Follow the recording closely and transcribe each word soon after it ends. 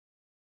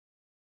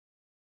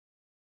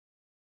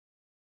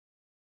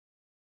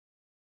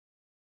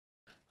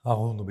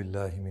أعوذ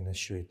بالله من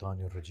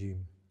الشيطان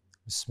الرجيم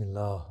بسم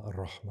الله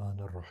الرحمن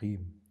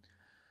الرحيم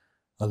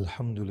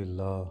الحمد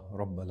لله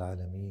رب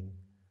العالمين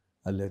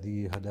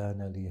الذي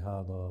هدانا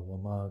لهذا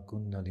وما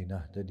كنا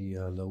لنهتدي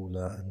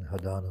لولا أن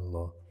هدانا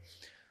الله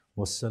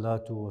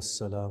والصلاة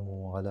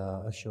والسلام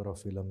على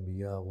أشرف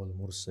الأنبياء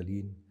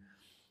والمرسلين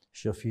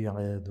شفيع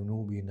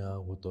ذنوبنا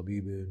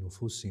وطبيب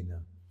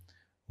نفوسنا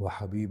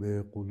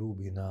وحبيب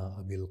قلوبنا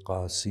أبي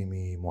القاسم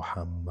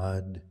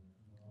محمد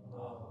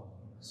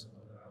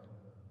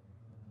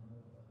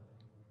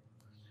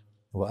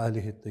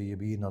وآله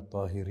الطيبين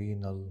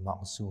الطاهرين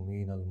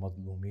المعصومين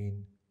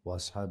المظلومين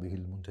وأصحابه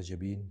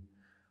المنتجبين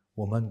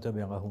ومن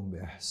تبعهم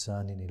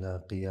بإحسان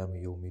إلى قيام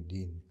يوم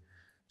الدين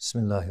بسم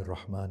الله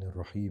الرحمن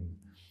الرحيم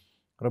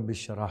رب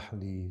اشرح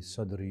لي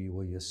صدري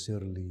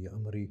ويسر لي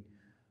أمري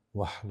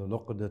واحلل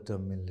عقدة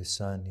من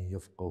لساني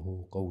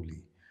يفقه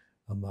قولي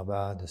أما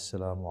بعد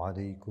السلام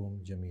عليكم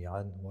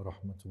جميعا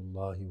ورحمة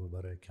الله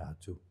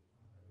وبركاته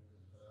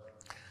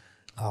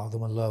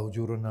أعظم الله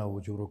أجورنا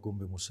وأجوركم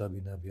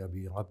بمسابنا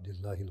بأبي عبد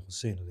الله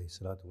الحسين عليه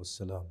الصلاة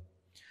والسلام.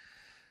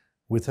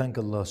 We thank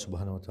Allah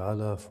subhanahu wa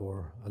ta'ala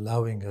for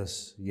allowing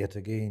us yet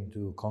again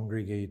to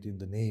congregate in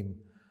the name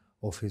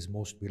of His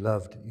most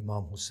beloved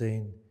Imam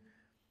Hussein,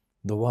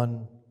 the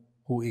one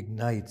who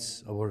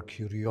ignites our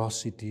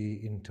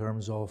curiosity in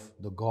terms of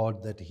the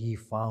God that he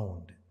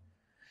found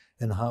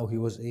and how he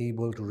was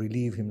able to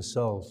relieve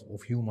himself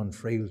of human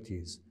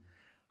frailties,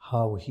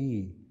 how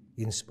he,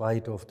 in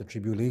spite of the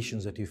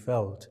tribulations that he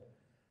felt,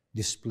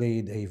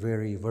 displayed a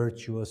very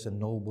virtuous and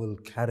noble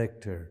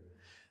character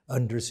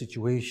under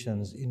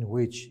situations in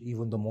which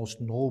even the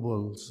most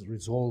noble's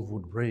resolve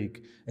would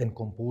break and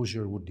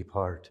composure would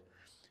depart.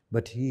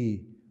 But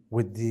he,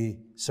 with the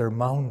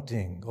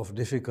surmounting of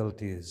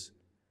difficulties,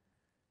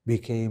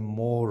 became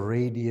more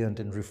radiant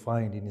and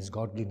refined in his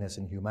godliness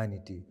and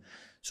humanity.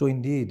 So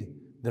indeed,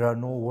 there are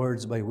no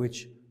words by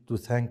which to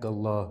thank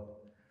Allah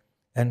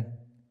and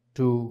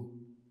to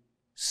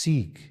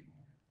seek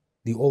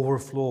the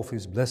overflow of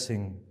His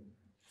blessing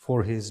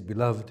for His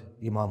beloved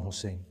Imam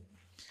Hussein.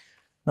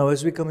 Now,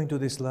 as we come into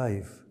this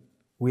life,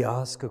 we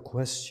ask a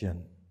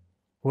question.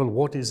 Well,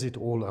 what is it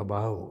all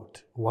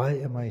about? Why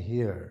am I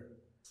here?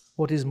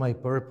 What is my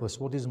purpose?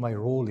 What is my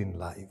role in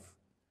life?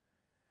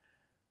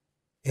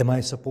 Am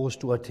I supposed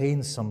to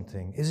attain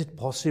something? Is it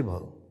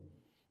possible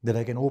that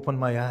I can open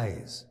my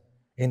eyes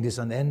in this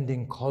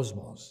unending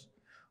cosmos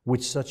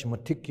with such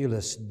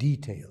meticulous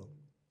detail?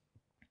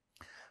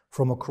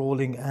 From a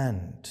crawling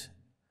ant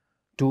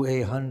to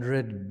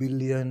 100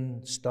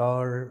 billion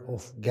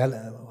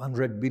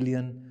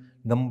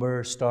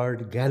number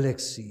starred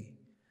galaxy,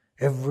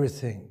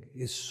 everything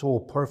is so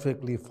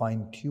perfectly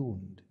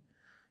fine-tuned,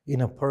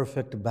 in a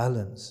perfect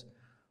balance.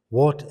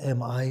 What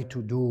am I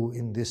to do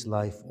in this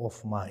life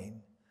of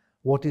mine?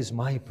 What is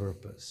my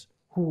purpose?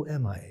 Who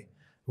am I?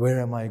 Where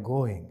am I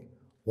going?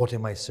 What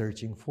am I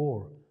searching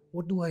for?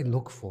 What do I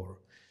look for?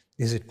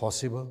 Is it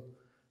possible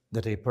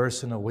that a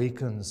person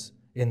awakens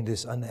in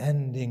this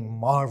unending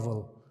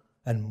marvel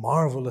and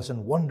marvelous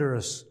and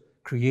wondrous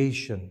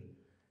creation,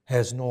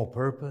 has no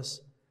purpose?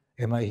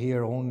 Am I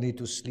here only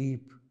to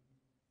sleep,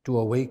 to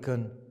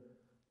awaken,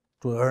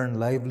 to earn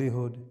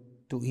livelihood,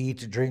 to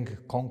eat, drink,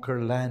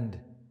 conquer land,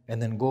 and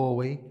then go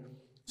away?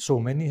 So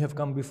many have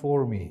come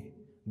before me.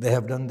 They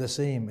have done the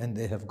same and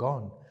they have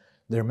gone.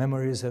 Their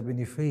memories have been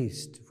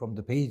effaced from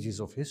the pages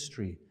of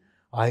history.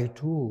 I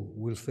too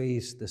will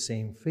face the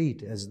same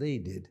fate as they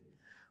did.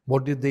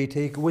 What did they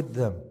take with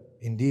them?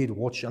 Indeed,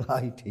 what shall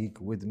I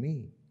take with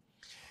me?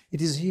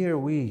 It is here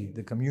we,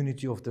 the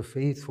community of the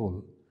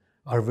faithful,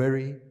 are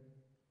very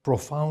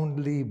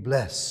profoundly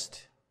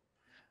blessed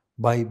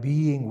by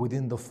being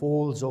within the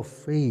folds of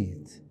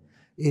faith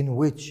in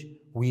which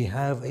we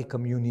have a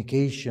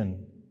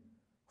communication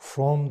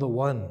from the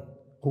one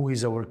who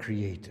is our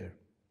Creator,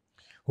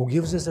 who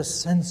gives us a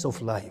sense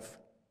of life,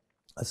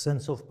 a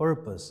sense of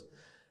purpose,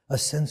 a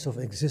sense of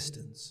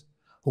existence,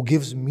 who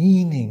gives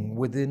meaning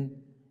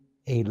within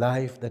a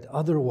life that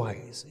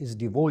otherwise is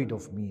devoid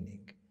of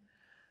meaning.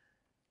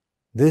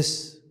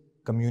 This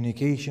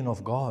communication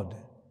of God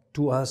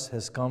to us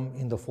has come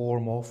in the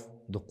form of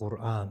the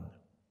Qur'an.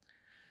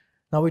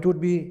 Now, it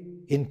would be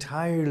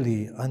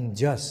entirely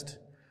unjust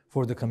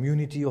for the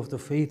community of the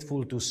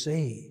faithful to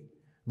say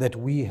that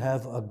we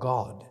have a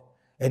God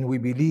and we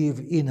believe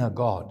in a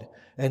God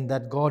and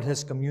that God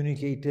has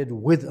communicated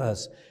with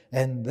us,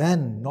 and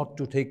then not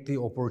to take the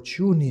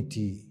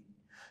opportunity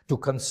to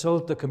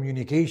consult the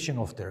communication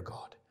of their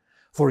God.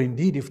 For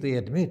indeed, if they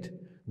admit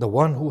the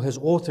one who has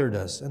authored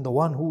us and the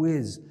one who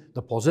is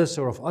the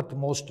possessor of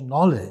utmost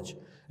knowledge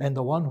and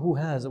the one who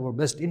has our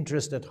best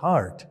interest at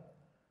heart,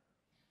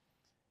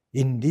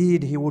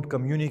 indeed, He would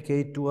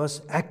communicate to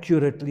us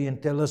accurately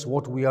and tell us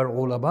what we are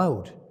all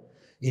about.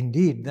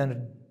 Indeed,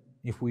 then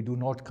if we do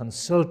not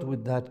consult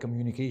with that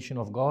communication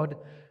of God,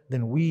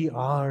 then we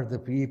are the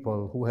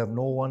people who have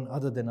no one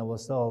other than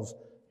ourselves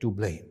to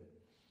blame.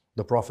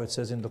 The Prophet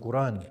says in the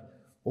Quran,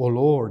 "O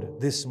Lord,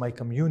 this my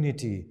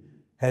community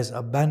has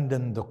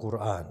abandoned the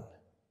Quran.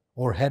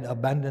 or had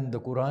abandoned the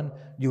Quran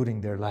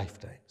during their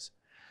lifetimes.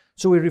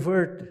 So we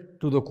revert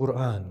to the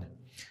Quran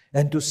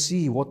and to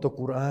see what the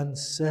Quran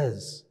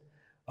says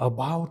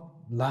about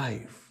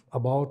life,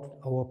 about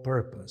our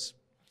purpose.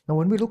 Now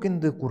when we look in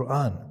the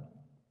Quran,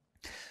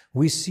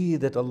 we see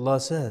that Allah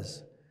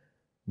says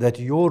that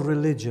your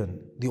religion,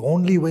 the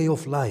only way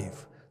of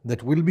life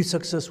that will be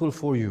successful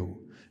for you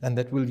and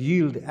that will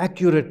yield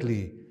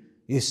accurately,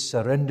 is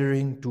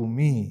surrendering to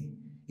me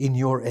in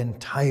your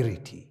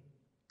entirety.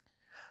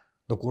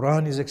 The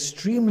Quran is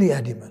extremely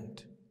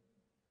adamant.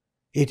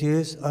 It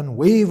is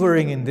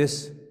unwavering in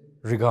this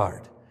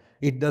regard.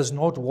 It does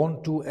not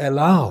want to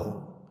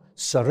allow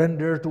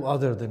surrender to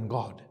other than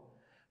God.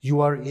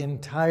 You are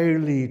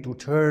entirely to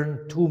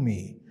turn to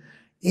me.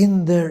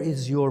 In there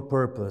is your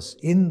purpose.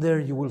 In there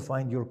you will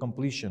find your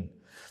completion.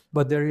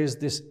 But there is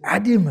this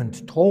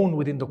adamant tone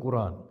within the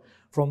Quran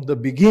from the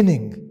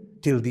beginning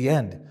till the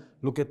end.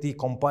 Look at the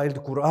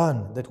compiled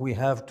Quran that we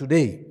have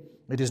today.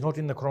 It is not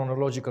in the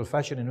chronological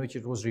fashion in which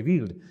it was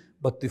revealed,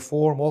 but the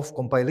form of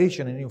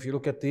compilation. And if you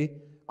look at the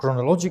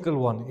chronological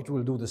one, it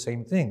will do the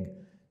same thing.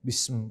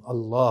 Bism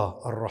Allah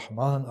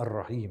ar-Rahman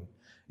ar-Rahim.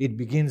 It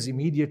begins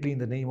immediately in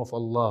the name of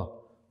Allah,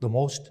 the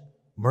most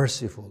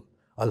merciful.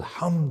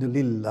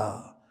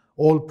 Alhamdulillah.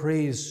 All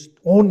praise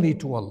only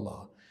to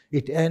Allah.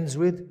 It ends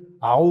with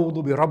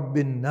A'udhu bi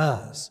Rabbin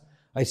Nas.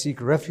 I seek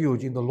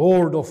refuge in the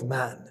Lord of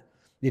man.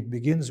 It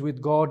begins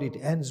with God, it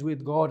ends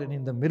with God, and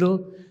in the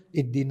middle,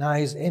 it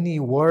denies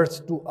any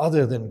worth to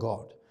other than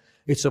God.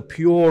 It's a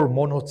pure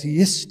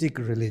monotheistic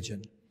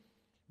religion.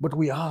 But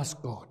we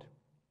ask God,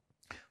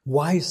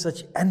 why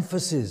such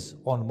emphasis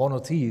on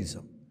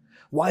monotheism?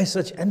 Why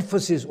such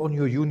emphasis on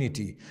your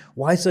unity?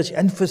 Why such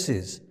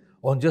emphasis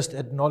on just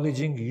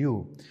acknowledging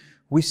you?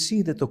 We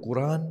see that the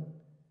Quran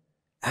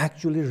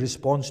actually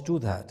responds to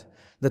that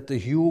the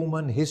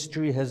human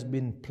history has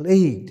been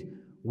plagued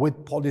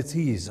with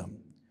polytheism,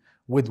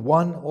 with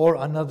one or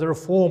another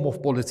form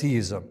of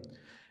polytheism.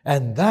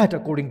 And that,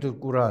 according to the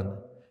Quran,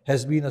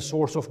 has been a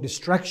source of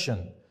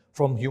distraction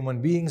from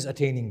human beings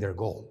attaining their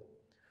goal.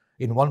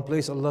 In one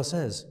place Allah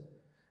says,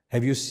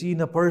 have you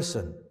seen a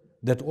person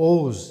that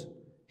owes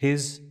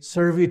his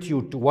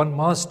servitude to one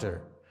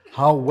master?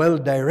 How well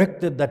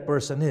directed that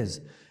person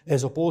is,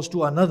 as opposed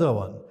to another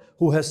one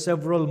who has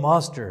several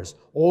masters,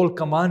 all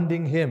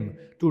commanding him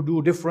to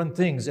do different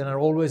things and are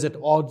always at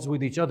odds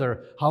with each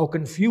other. How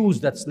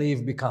confused that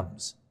slave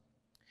becomes.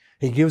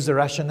 He gives the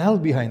rationale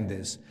behind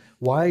this.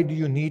 Why do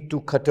you need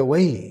to cut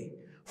away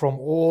from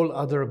all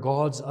other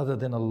gods other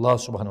than Allah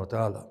subhanahu wa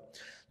ta'ala?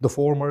 The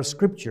former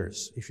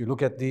scriptures, if you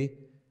look at the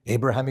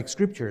Abrahamic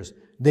scriptures,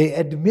 they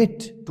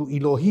admit to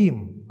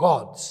Elohim,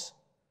 gods.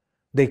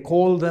 They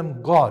call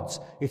them gods.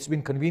 It's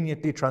been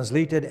conveniently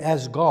translated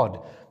as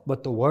God,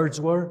 but the words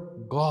were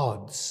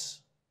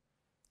gods.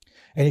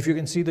 And if you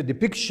can see the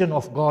depiction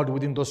of God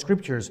within those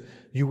scriptures,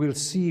 you will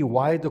see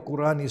why the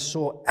Quran is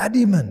so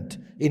adamant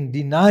in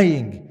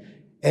denying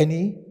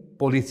any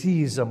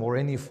polytheism or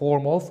any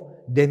form of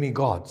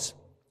demigods.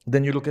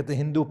 Then you look at the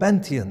Hindu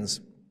pantheons.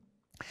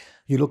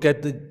 You look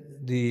at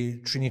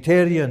the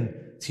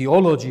Trinitarian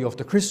theology of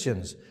the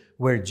Christians,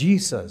 where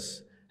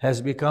Jesus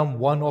has become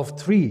one of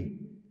three,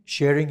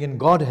 sharing in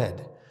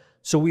Godhead.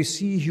 So we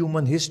see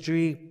human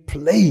history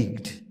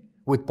plagued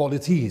with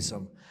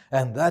polytheism.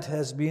 And that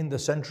has been the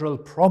central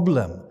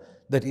problem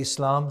that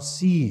Islam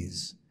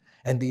sees.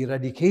 And the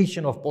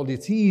eradication of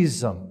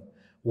polytheism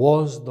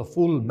was the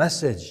full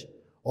message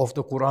of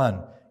the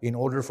Quran in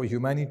order for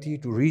humanity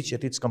to reach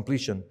at its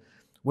completion.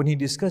 When he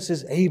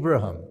discusses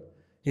Abraham,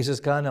 he says,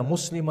 Kana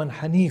Musliman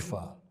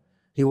Hanifa.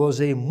 He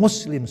was a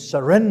Muslim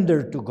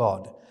surrendered to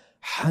God.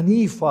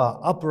 Hanifa,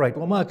 upright.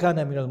 وَمَا كَانَ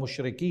مِنَ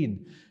الْمُشْرِكِينَ.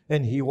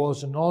 And he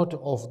was not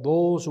of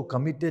those who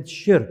committed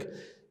shirk.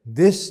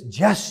 This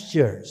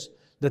gestures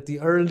that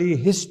the early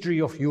history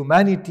of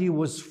humanity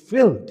was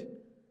filled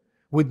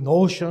with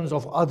notions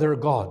of other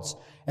gods.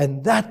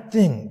 And that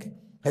thing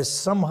has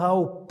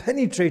somehow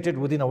penetrated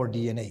within our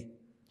DNA.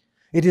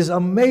 It is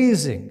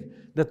amazing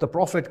that the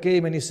Prophet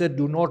came and he said,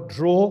 do not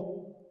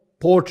draw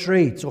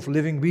portraits of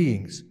living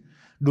beings.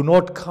 Do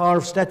not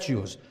carve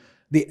statues.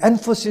 The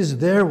emphasis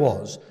there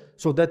was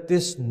so that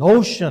this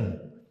notion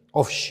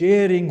of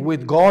sharing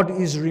with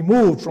God is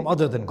removed from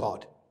other than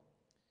God.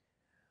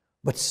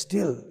 But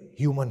still,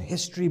 human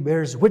history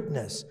bears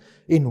witness.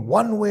 In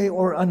one way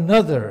or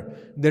another,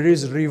 there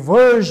is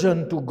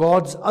reversion to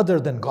gods other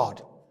than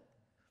God.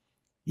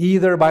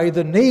 Either by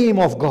the name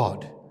of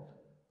God,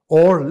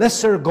 or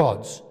lesser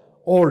gods,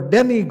 or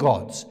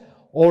demigods,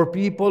 or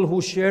people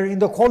who share in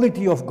the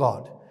quality of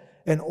God.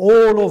 And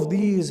all of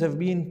these have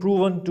been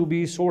proven to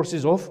be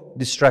sources of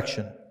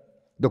distraction.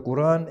 The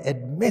Quran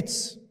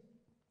admits.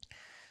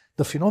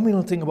 The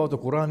phenomenal thing about the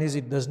Quran is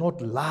it does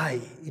not lie,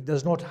 it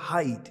does not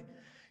hide.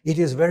 It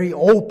is very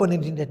open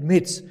and it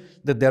admits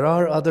that there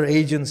are other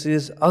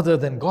agencies other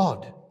than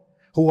God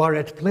who are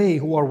at play,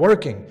 who are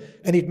working.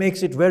 And it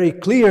makes it very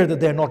clear that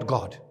they're not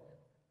God.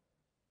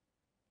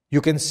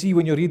 You can see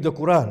when you read the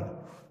Quran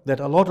that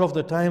a lot of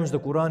the times the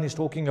Quran is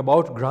talking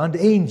about grand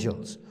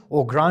angels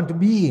or grand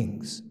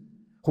beings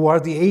who are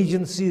the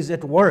agencies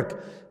at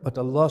work. But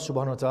Allah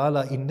subhanahu wa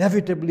ta'ala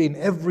inevitably in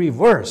every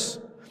verse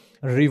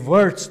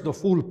reverts the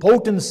full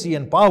potency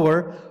and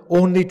power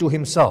only to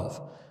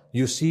Himself.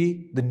 You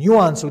see the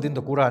nuance within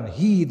the Quran.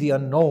 He, the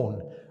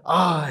unknown,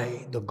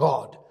 I, the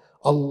God,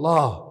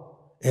 Allah,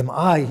 am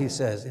I, He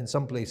says in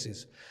some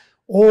places.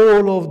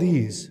 All of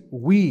these,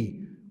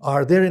 we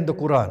are there in the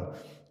Quran.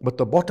 But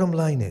the bottom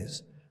line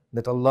is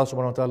that Allah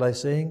subhanahu wa ta'ala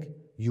is saying,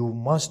 you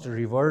must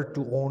revert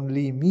to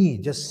only me.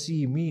 Just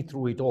see me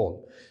through it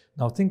all.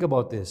 Now think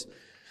about this.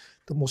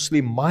 The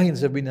Muslim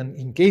minds have been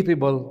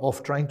incapable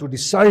of trying to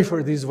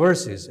decipher these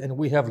verses, and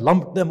we have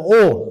lumped them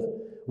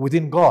all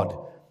within God.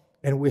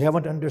 And we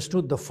haven't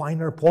understood the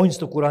finer points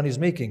the Quran is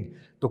making.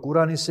 The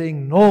Quran is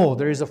saying, no,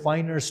 there is a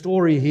finer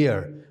story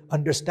here.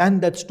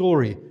 Understand that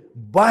story.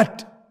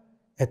 But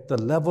at the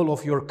level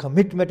of your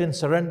commitment and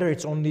surrender,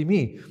 it's only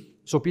me.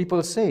 So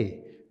people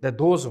say that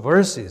those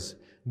verses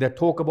that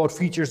talk about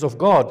features of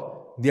God,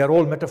 they are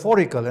all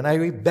metaphorical. And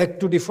I beg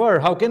to differ.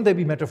 How can they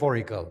be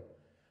metaphorical?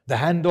 The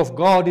hand of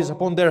God is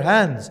upon their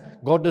hands.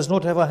 God does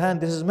not have a hand.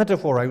 This is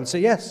metaphor. I will say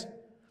yes.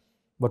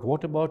 But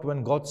what about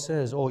when God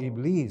says, oh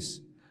Iblis,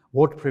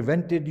 what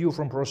prevented you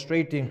from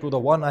prostrating to the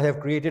one I have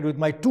created with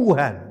my two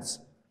hands?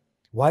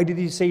 Why did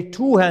He say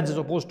two hands as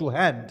opposed to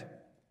hand?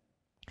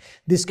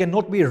 This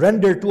cannot be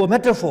rendered to a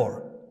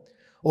metaphor.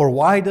 Or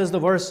why does the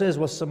verse says,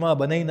 وَالسَّمَاءَ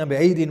بَنَيْنَا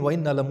بِأَيْدٍ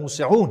وَإِنَّا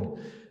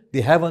لَمُوسِعُونَ?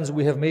 The heavens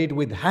we have made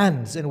with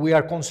hands, and we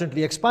are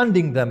constantly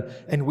expanding them.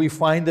 And we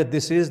find that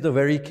this is the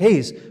very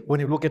case when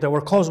you look at our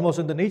cosmos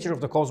and the nature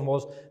of the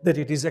cosmos, that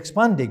it is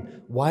expanding.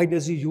 Why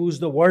does He use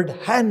the word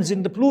hands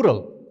in the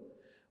plural?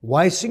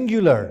 Why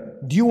singular,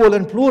 dual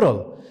and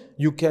plural?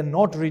 You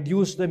cannot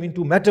reduce them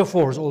into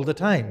metaphors all the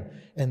time.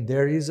 And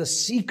there is a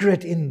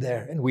secret in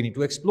there, and we need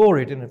to explore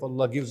it. And if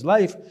Allah gives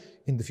life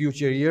in the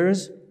future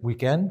years, we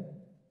can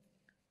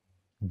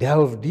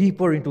delve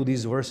deeper into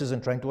these verses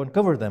and trying to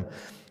uncover them.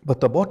 But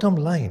the bottom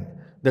line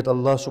that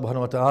Allah subhanahu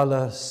wa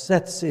ta'ala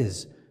sets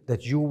is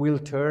that you will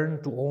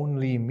turn to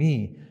only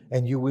me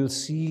and you will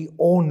see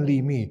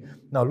only me.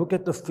 Now look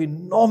at the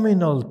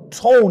phenomenal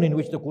tone in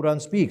which the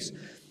Quran speaks.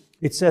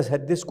 It says,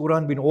 had this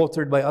Quran been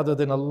authored by other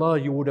than Allah,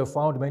 you would have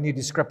found many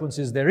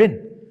discrepancies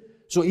therein.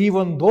 So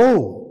even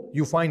though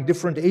you find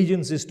different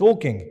agencies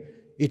talking,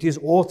 it is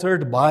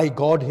authored by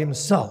God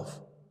Himself.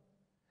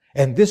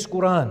 And this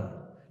Quran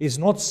is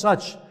not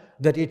such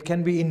that it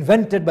can be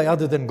invented by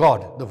other than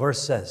God, the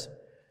verse says.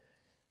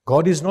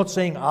 God is not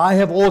saying, I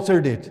have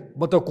authored it,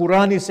 but the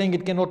Quran is saying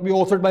it cannot be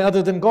authored by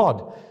other than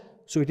God.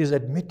 So it is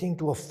admitting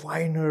to a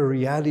finer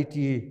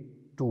reality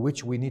to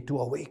which we need to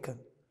awaken.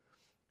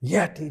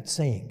 Yet it's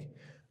saying,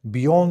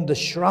 beyond the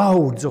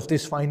shrouds of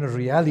this finer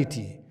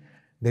reality,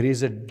 there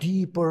is a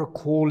deeper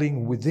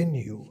calling within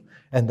you,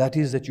 and that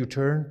is that you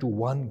turn to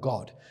one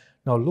God.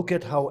 Now look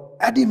at how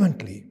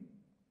adamantly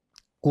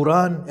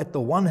Quran at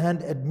the one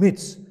hand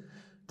admits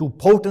to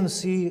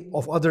potency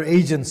of other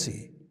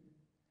agency.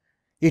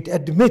 It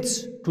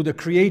admits to the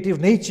creative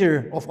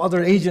nature of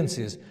other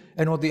agencies,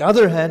 and on the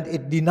other hand,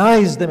 it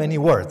denies them any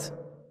worth.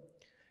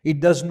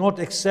 It does not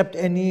accept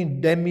any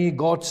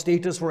demigod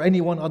status for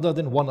anyone other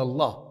than one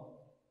Allah.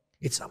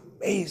 It's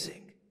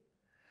amazing.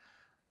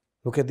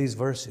 Look at these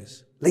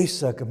verses.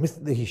 لَيْسَ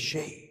كَمِثْلِهِ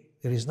شَيْءٍ.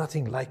 There is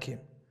nothing like Him.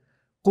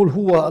 قُلْ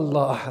هُوَ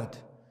اللَّهُ أَحَدٌ.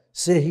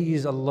 Say He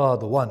is Allah,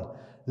 the One.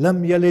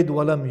 لَمْ يَلِدْ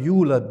وَلَمْ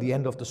يُولَدْ. The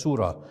end of the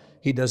surah.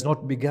 He does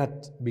not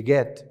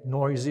beget,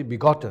 nor is He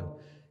begotten.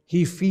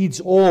 He feeds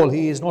all.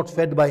 He is not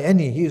fed by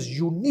any. He is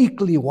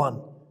uniquely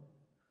one.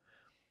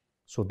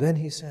 So then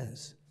He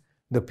says,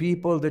 the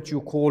people that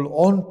you call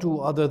on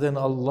to other than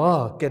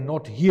Allah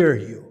cannot hear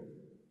you.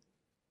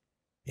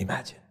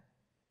 Imagine.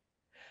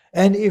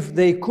 And if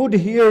they could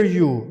hear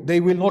you, they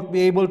will not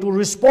be able to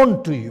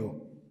respond to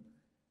you.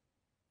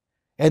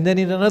 And then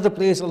in another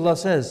place Allah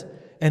says,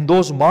 and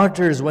those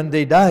martyrs when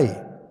they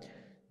die,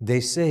 they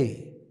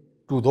say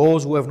to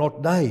those who have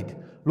not died,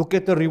 look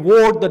at the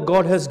reward that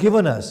God has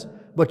given us,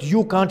 but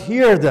you can't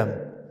hear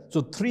them.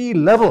 So 3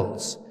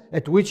 levels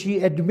at which He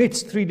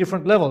admits 3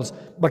 different levels,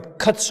 but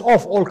cuts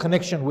off all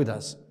connection with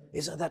us.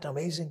 Isn't that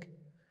amazing?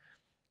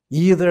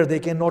 Either they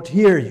cannot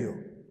hear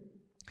you.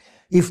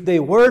 If they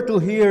were to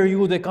hear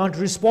you, they can't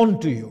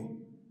respond to you.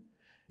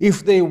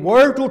 If they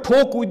were to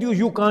talk with you,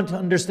 you can't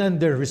understand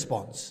their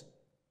response.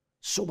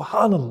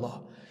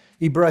 Subhanallah.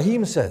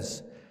 Ibrahim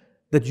says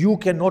that you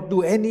cannot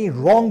do any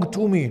wrong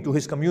to me, to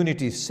his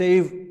community,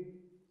 save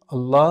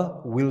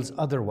Allah wills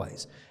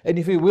otherwise. And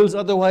if He wills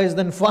otherwise,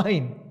 then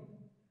fine.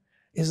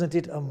 Isn't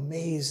it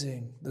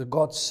amazing, the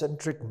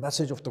God-centric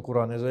message of the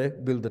Quran as I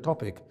build the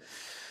topic?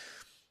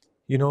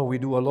 You know, we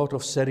do a lot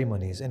of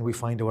ceremonies and we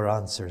find our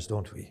answers,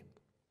 don't we?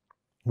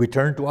 We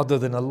turn to other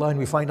than Allah and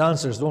we find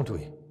answers, don't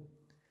we?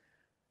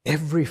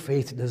 Every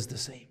faith does the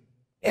same.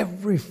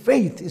 Every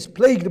faith is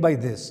plagued by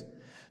this,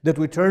 that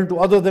we turn to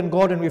other than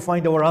God and we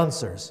find our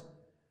answers.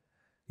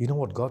 You know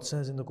what God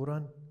says in the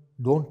Quran?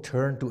 Don't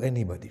turn to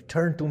anybody,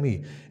 turn to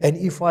me. And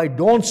if I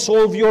don't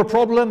solve your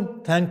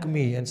problem, thank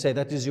me and say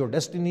that is your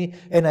destiny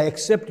and I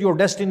accept your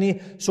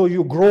destiny so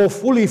you grow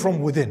fully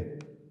from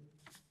within.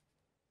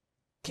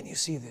 Can you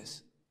see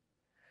this?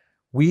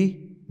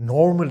 We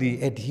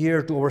normally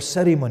adhere to our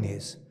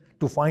ceremonies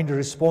to find a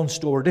response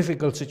to our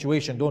difficult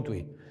situation, don't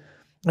we?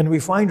 And we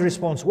find a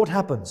response. What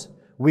happens?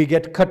 We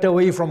get cut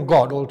away from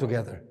God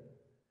altogether.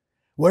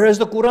 Whereas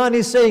the Quran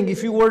is saying,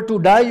 if you were to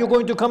die, you're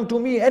going to come to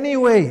me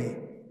anyway.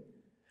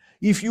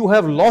 If you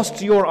have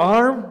lost your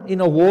arm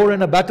in a war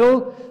and a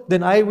battle,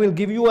 then I will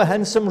give you a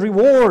handsome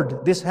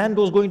reward. This hand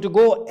was going to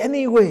go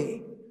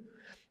anyway.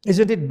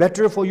 Isn't it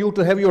better for you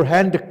to have your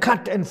hand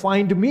cut and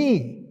find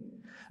me,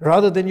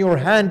 rather than your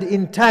hand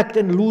intact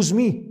and lose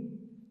me?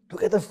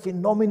 Look at the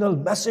phenomenal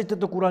message that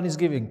the Quran is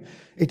giving.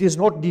 It is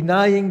not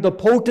denying the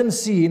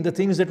potency in the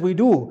things that we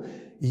do,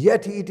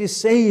 yet it is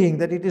saying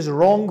that it is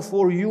wrong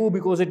for you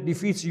because it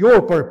defeats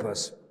your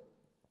purpose.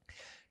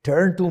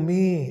 Turn to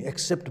me,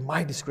 accept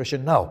my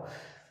discretion. Now,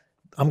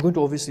 I'm going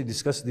to obviously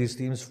discuss these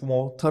themes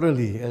more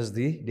thoroughly as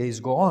the days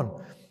go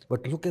on.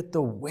 But look at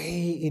the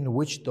way in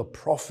which the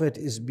Prophet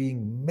is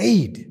being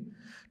made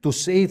to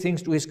say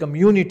things to his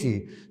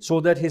community so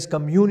that his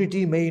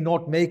community may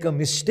not make a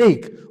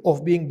mistake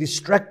of being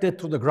distracted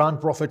to the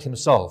Grand Prophet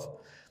himself.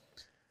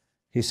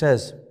 He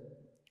says,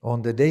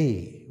 on the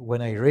day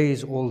when I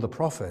raise all the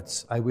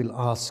prophets, I will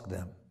ask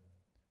them,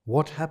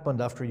 what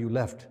happened after you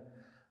left?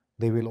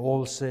 They will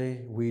all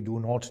say, we do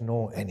not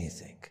know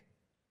anything.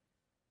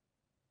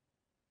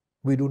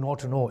 We do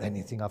not know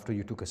anything after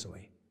you took us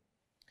away.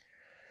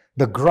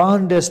 The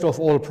grandest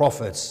of all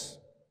prophets,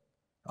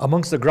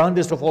 amongst the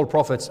grandest of all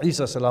prophets,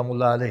 Isa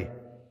salamullah alayhi,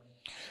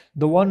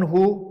 the one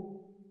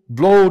who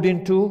blowed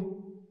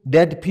into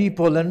dead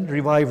people and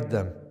revived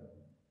them.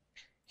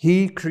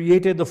 He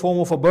created the form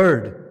of a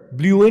bird,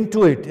 blew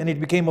into it and it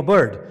became a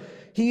bird.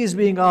 He is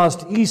being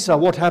asked, Isa,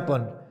 what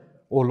happened?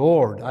 O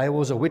Lord, I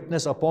was a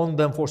witness upon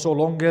them for so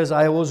long as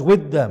I was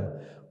with them.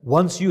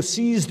 Once you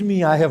seized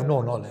me, I have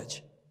no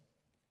knowledge.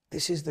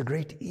 This is the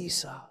great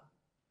Isa.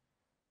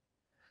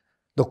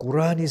 The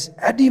Quran is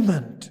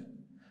adamant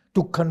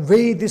to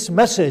convey this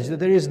message that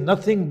there is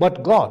nothing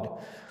but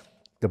God.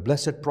 The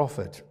blessed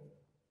Prophet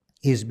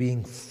is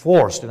being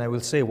forced, and I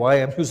will say why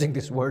I'm using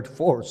this word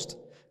forced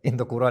in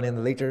the Quran in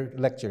the later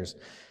lectures.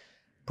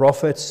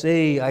 Prophets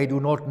say, I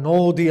do not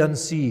know the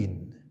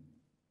unseen.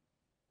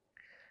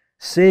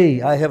 Say,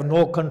 I have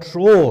no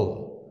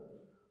control.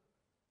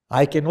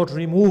 I cannot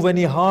remove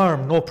any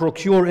harm, nor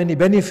procure any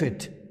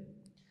benefit.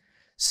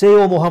 Say,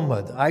 O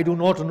Muhammad, I do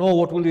not know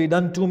what will be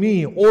done to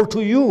me or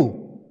to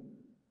you.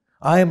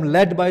 I am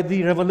led by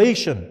the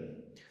revelation.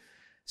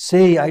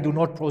 Say, I do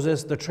not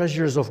possess the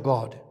treasures of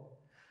God.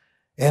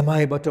 Am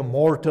I but a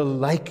mortal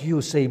like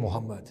you, say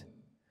Muhammad.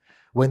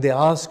 When they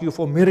ask you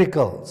for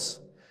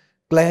miracles,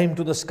 climb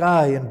to the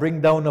sky and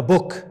bring down a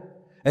book,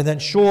 and then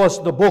show us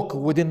the book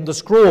within the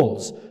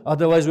scrolls,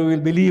 otherwise we will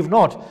believe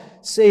not.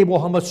 Say,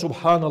 Muhammad,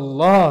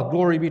 Subhanallah,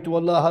 glory be to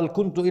Allah, hal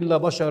kuntu illa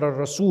basharar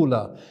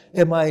rasula.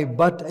 Am I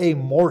but a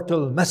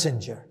mortal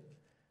messenger?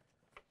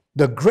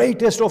 The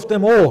greatest of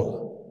them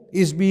all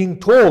is being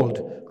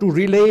told to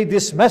relay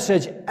this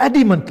message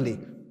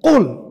adamantly.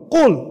 Qul,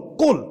 qul,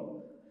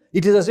 qul.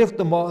 It is as if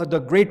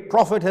the great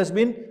Prophet has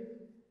been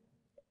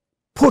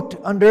put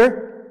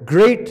under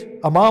great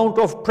amount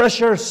of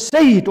pressure.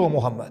 Say it, O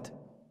Muhammad.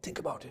 Think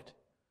about it.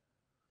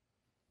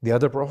 The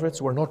other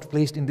prophets were not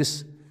placed in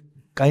this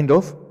kind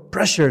of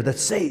pressure that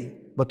say,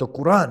 but the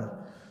Quran,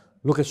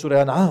 look at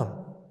Surah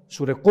An'am,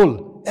 Surah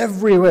Qul,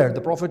 everywhere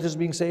the Prophet is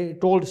being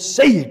told,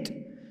 say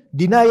it.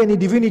 Deny any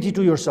divinity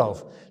to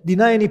yourself.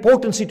 Deny any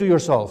potency to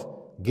yourself.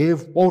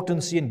 Give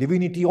potency and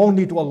divinity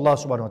only to Allah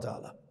subhanahu wa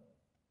ta'ala.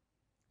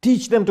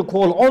 Teach them to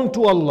call on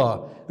to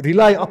Allah,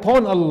 rely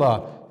upon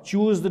Allah,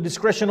 choose the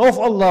discretion of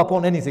Allah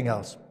upon anything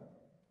else.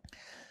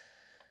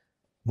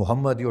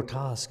 Muhammad, your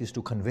task is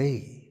to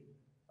convey.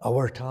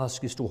 Our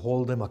task is to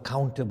hold them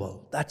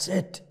accountable. That's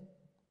it.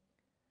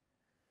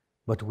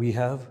 But we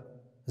have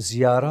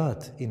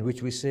ziyarat in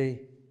which we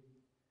say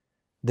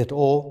that,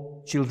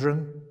 oh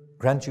children,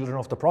 grandchildren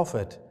of the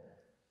Prophet,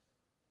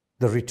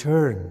 the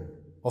return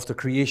of the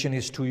creation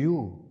is to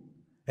you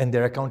and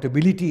their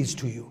accountability is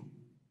to you.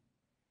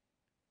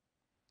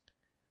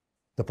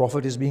 The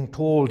Prophet is being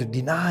told,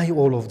 deny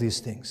all of these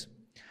things.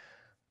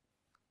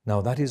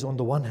 Now that is on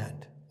the one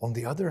hand. On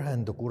the other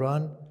hand, the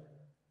Quran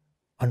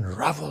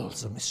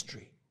unravels the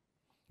mystery.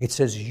 It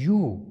says,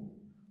 you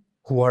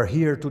who are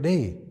here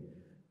today,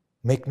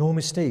 make no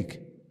mistake,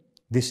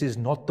 this is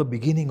not the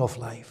beginning of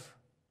life.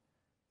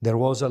 There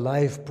was a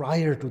life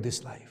prior to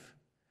this life.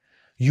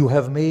 You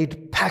have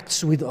made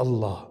pacts with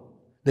Allah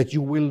that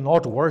you will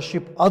not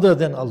worship other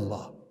than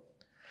Allah.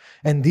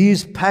 And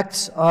these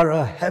pacts are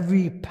a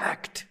heavy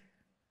pact.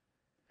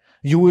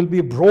 You will be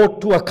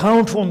brought to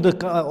account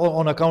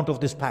on account of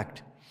this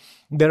pact.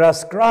 There are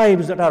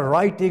scribes that are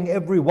writing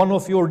every one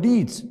of your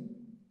deeds.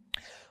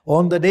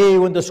 On the day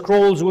when the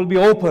scrolls will be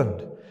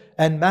opened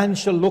and man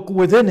shall look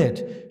within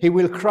it, he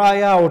will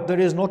cry out, there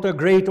is not a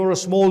great or a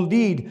small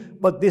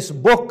deed, but this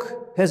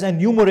book has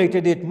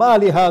enumerated it. Ma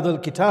li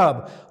hadal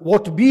kitab.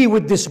 What be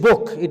with this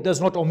book? It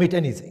does not omit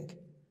anything.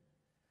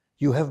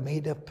 You have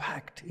made a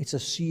pact. It's a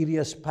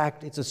serious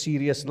pact. It's a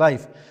serious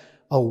life.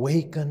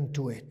 Awaken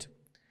to it.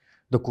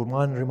 The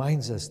Quran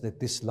reminds us that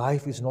this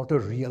life is not a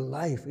real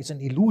life, it's an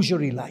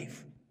illusory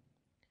life.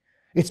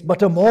 It's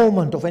but a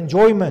moment of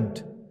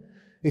enjoyment.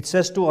 It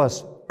says to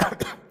us,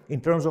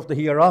 in terms of the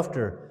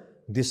hereafter,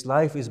 this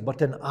life is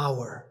but an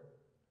hour,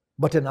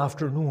 but an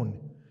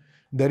afternoon.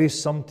 There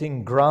is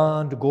something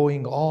grand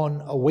going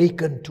on,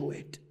 awaken to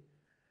it.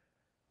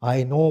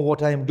 I know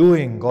what I am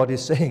doing, God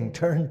is saying,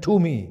 turn to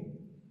me.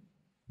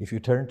 If you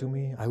turn to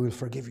me, I will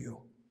forgive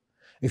you.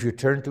 If you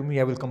turn to me,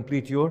 I will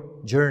complete your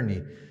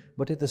journey.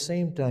 But at the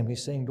same time,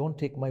 He's saying, don't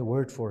take my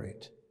word for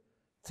it.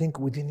 Think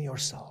within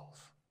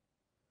yourself.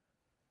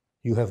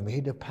 You have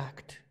made a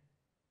pact.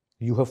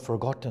 You have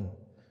forgotten.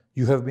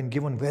 You have been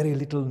given very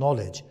little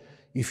knowledge.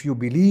 If you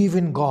believe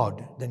in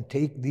God, then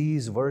take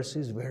these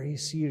verses very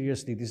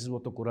seriously. This is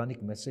what the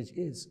Quranic message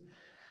is.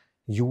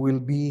 You will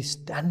be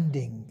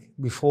standing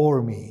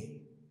before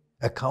me,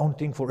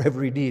 accounting for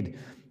every deed.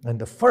 And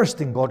the first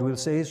thing God will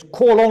say is,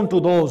 call on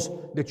to those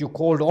that you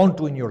called on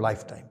to in your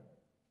lifetime.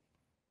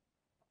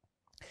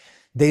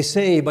 They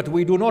say, but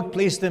we do not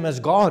place them as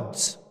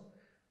gods.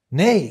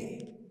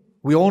 Nay,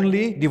 we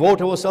only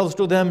devote ourselves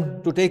to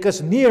them to take us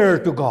nearer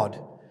to God.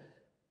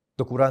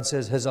 The Quran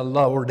says, has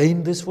Allah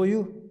ordained this for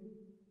you?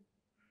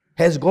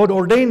 Has God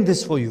ordained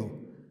this for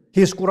you?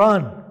 His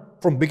Quran,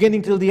 from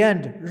beginning till the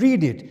end,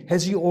 read it.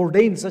 Has He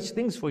ordained such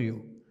things for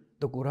you?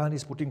 The Quran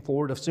is putting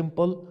forward a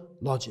simple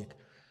logic.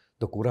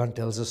 The Quran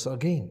tells us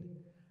again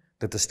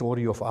that the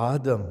story of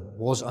Adam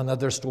was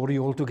another story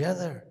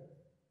altogether.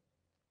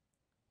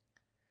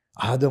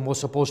 Adam was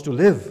supposed to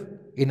live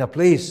in a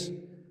place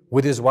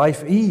with his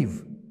wife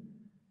Eve.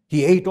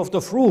 He ate of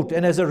the fruit,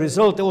 and as a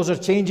result there was a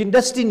change in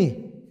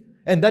destiny.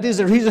 And that is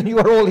the reason you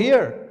are all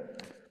here.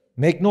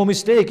 Make no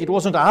mistake, it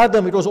wasn't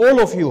Adam, it was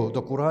all of you.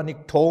 The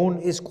Quranic tone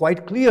is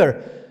quite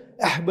clear.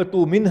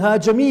 أَحْبَطُوا مِنْهَا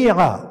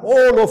جَمِيعًا.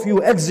 All of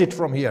you exit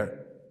from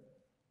here.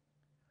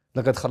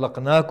 لَقَدْ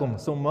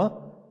خَلَقْنَاكُمْ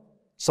ثُمَّ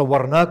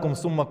صَوَّرْنَاكُمْ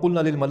ثُمَّ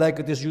قُلْنَا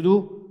لِلْمَلَائِكَةِ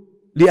اسْجُدُوا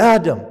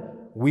لِآدَمَ.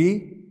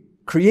 We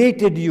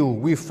created you,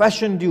 we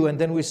fashioned you, and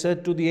then we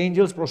said to the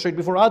angels, prostrate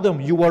before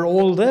Adam. You are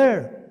all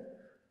there.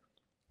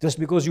 Just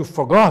because you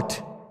forgot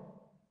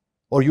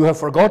or you have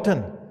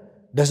forgotten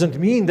doesn't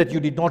mean that you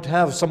did not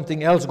have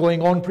something else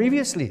going on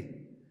previously.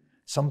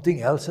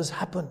 Something else has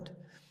happened.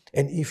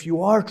 And if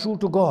you are true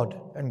to God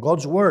and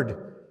God's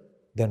word,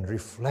 then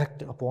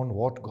reflect upon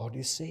what God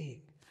is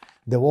saying.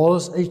 There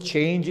was a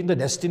change in the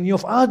destiny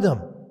of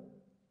Adam.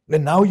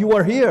 And now you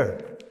are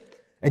here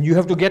and you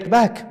have to get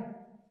back.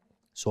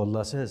 So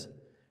Allah says,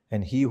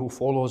 and he who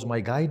follows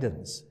my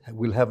guidance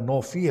will have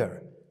no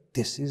fear.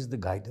 This is the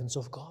guidance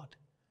of God,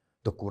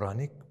 the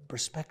Quranic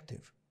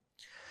perspective.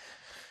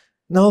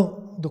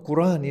 Now, the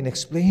Quran, in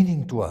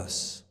explaining to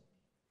us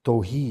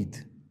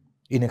Tawheed,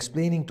 in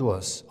explaining to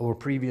us our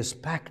previous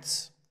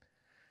pacts,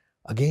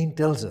 again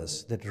tells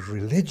us that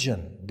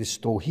religion, this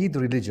Tawheed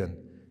religion,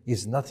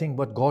 is nothing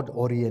but God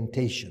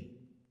orientation.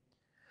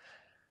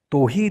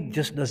 Tawheed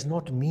just does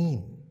not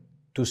mean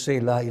to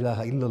say La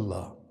ilaha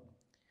illallah.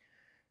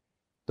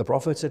 The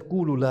Prophet said,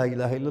 Qulu la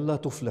ilaha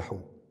illallah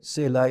tuflihu.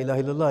 Say La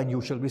ilaha illallah and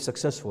you shall be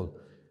successful.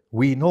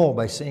 We know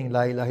by saying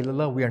La ilaha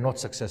illallah we are not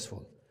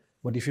successful.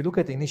 But if you look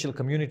at the initial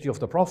community of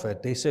the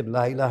Prophet, they said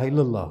La ilaha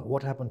illallah.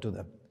 What happened to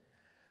them?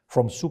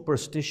 From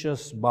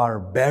superstitious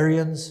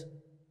barbarians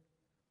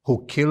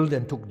who killed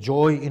and took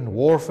joy in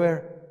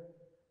warfare,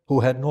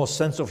 who had no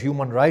sense of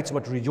human rights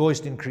but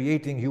rejoiced in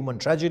creating human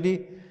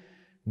tragedy,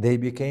 they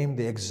became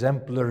the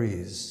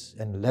exemplaries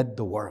and led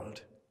the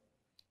world.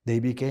 They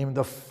became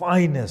the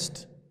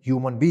finest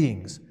human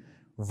beings,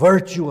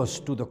 virtuous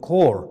to the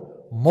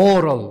core,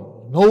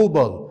 moral,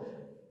 noble.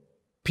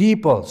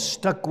 People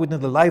stuck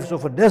within the lives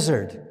of a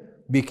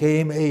desert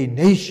became a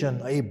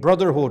nation, a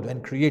brotherhood,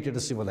 and created a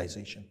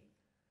civilization.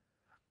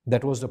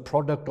 That was the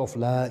product of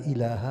La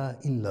ilaha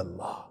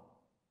illallah.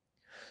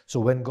 So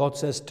when God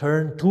says,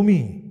 turn to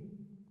me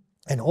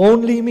and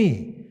only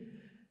me,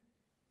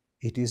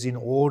 it is in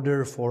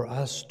order for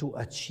us to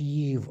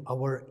achieve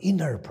our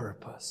inner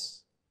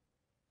purpose,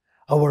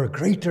 our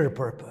greater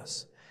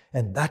purpose.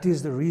 And that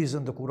is the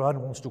reason the Quran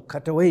wants to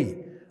cut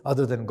away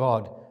other than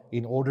God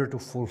in order to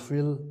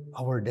fulfill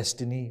our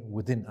destiny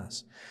within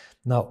us.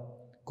 Now,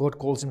 God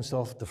calls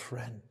Himself the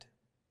friend.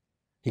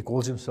 He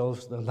calls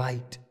Himself the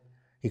light.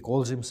 He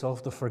calls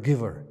Himself the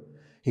forgiver.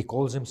 He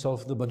calls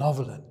Himself the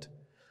benevolent.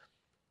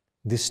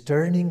 This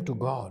turning to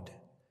God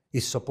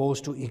is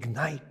supposed to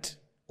ignite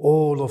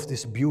all of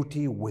this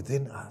beauty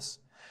within us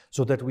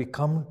so that we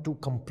come to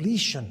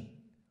completion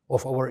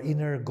of our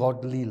inner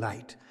godly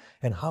light.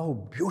 And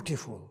how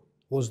beautiful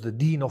was the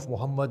deen of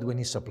Muhammad when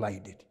he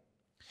supplied it.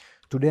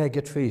 Today I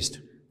get faced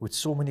with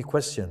so many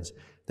questions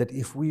that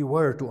if we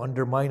were to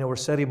undermine our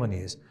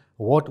ceremonies,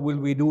 what will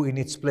we do in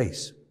its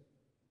place?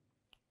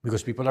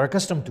 Because people are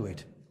accustomed to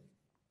it.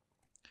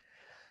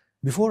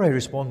 Before I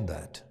respond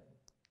that,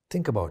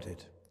 think about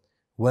it.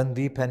 When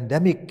the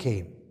pandemic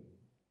came,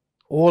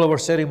 all our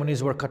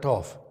ceremonies were cut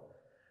off.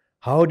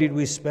 How did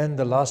we spend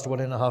the last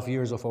 1.5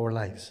 years of our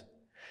lives?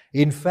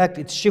 In fact,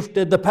 it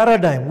shifted the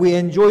paradigm. We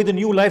enjoy the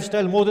new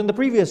lifestyle more than the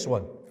previous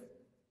one.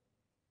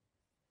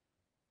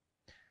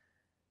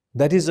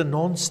 That is a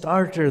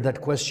non-starter,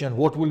 that question,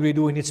 what will we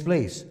do in its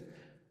place?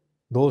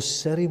 Those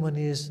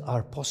ceremonies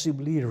are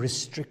possibly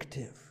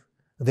restrictive.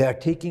 They are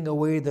taking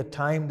away the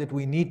time that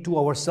we need to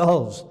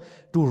ourselves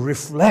to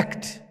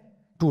reflect,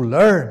 to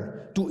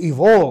learn, to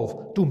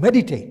evolve, to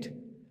meditate.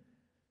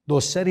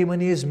 Those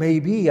ceremonies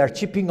maybe are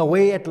chipping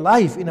away at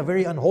life in a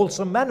very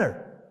unwholesome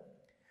manner.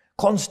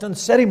 Constant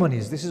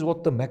ceremonies, this is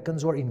what the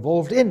Meccans were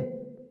involved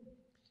in.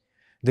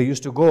 They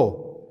used to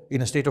go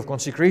in a state of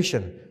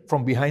consecration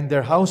from behind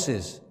their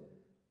houses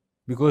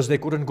because they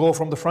couldn't go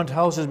from the front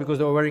houses because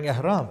they were wearing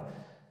ihram.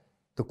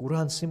 The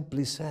Quran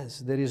simply says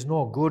there is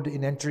no good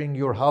in entering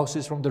your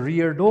houses from the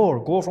rear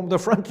door. Go from the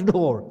front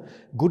door.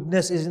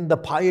 Goodness is in the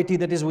piety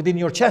that is within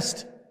your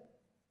chest.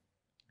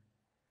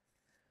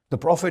 The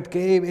Prophet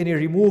came and he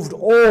removed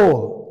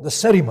all the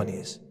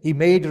ceremonies. He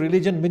made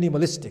religion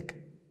minimalistic.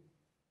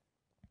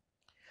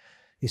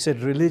 He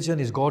said religion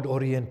is God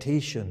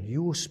orientation.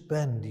 You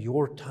spend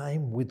your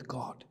time with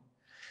God.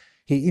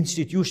 He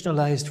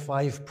institutionalized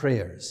 5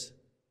 prayers.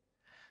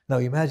 Now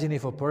imagine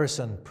if a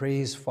person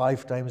prays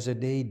 5 times a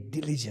day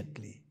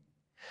diligently,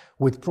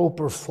 with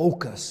proper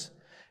focus.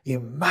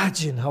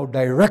 Imagine how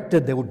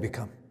directed they would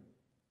become.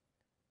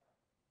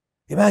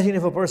 Imagine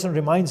if a person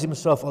reminds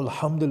himself,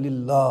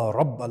 Alhamdulillah,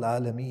 Rabbil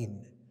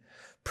Alameen.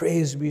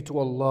 Praise be to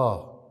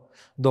Allah,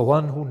 the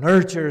one who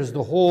nurtures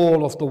the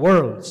whole of the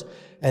worlds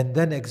and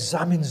then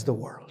examines the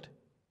world.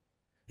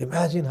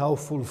 Imagine how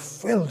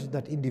fulfilled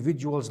that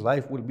individual's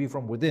life will be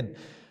from within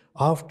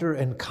after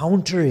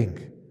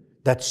encountering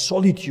that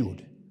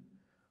solitude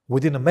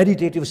within a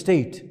meditative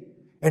state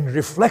and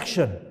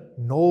reflection.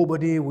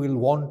 Nobody will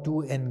want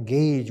to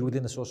engage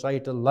within a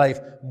societal life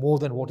more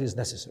than what is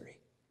necessary.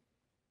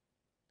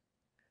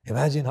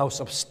 Imagine how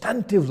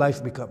substantive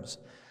life becomes.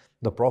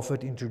 The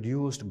Prophet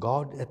introduced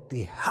God at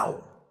the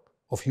helm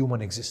of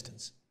human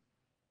existence.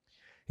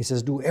 He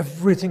says, do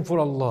everything for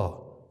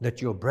Allah.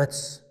 Let your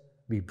breaths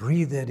be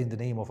breathed in the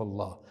name of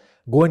Allah.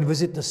 Go and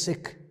visit the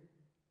sick.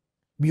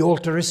 Be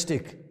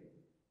altruistic.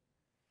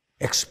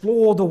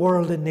 Explore the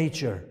world and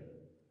nature.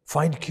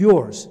 Find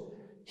cures.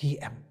 He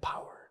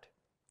empowered.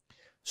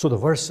 So the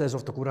verse says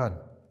of the Quran,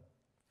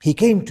 He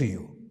came to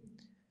you.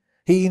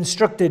 He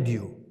instructed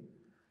you.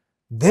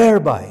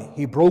 Thereby,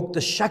 He broke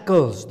the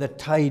shackles that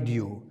tied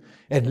you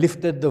and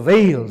lifted the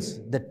veils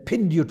that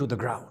pinned you to the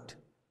ground.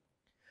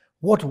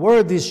 What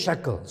were these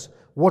shackles?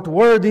 What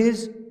were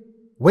these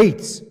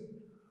weights?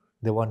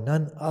 They were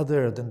none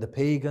other than the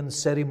pagan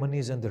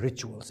ceremonies and the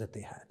rituals that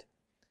they had.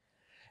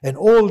 And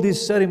all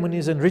these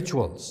ceremonies and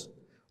rituals,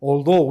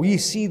 although we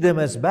see them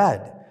as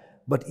bad,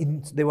 but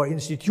they were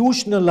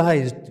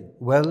institutionalized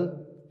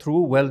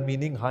through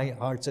well-meaning high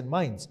hearts and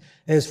minds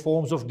as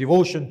forms of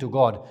devotion to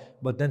God.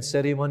 But then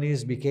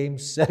ceremonies became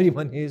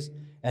ceremonies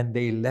and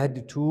they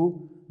led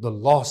to the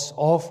loss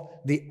of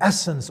the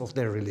essence of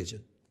their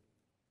religion.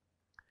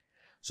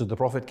 So the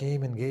Prophet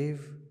came and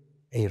gave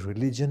a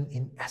religion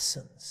in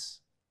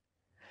essence.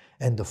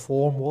 And the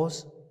form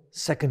was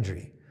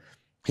secondary.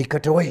 He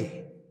cut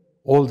away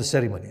all the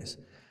ceremonies.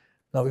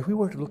 Now, if we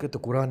were to look at the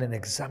Quran and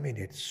examine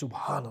it,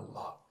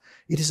 subhanallah,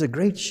 it is a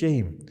great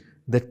shame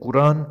that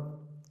Quran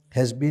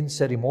has been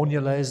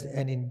ceremonialized,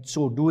 and in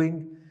so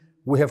doing,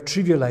 we have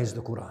trivialized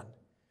the Quran.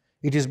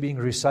 It is being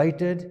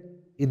recited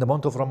in the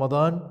month of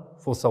Ramadan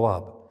for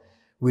thawab.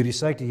 We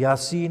recite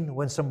Yasin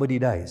when somebody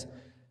dies.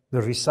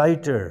 The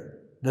reciter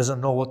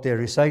doesn't know what they're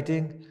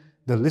reciting.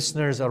 The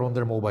listeners are on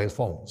their mobile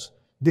phones.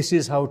 This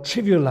is how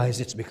trivialized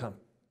it's become.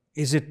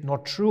 Is it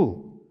not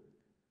true?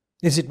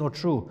 Is it not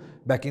true?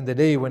 Back in the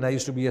day when I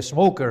used to be a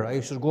smoker, I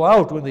used to go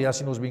out when the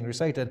Yasin was being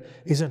recited.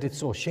 Isn't it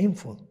so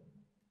shameful?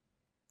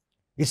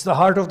 It's the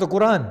heart of the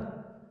Quran,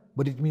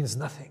 but it means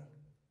nothing.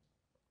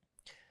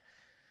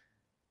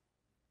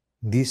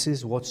 This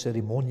is what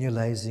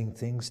ceremonializing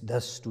things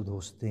does to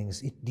those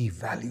things. It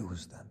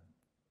devalues them.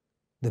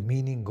 The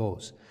meaning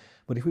goes.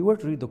 But if we were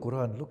to read the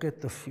Quran, look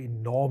at the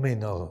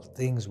phenomenal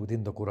things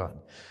within the Quran.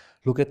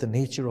 Look at the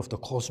nature of the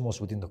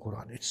cosmos within the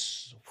Quran.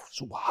 It's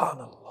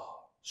subhanallah,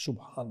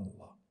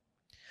 subhanallah.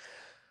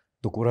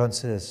 The Quran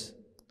says,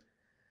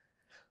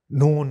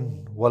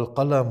 Noon wal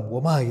qalam wa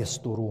ma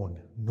yasturun.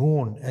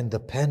 Noon and the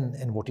pen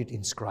and what it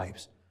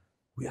inscribes.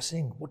 We are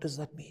saying, what does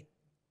that mean?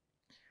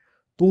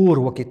 Tur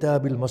wa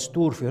kitabil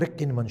mastur fi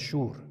rikkin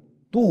manshur.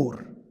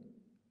 Tur.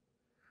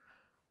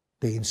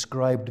 The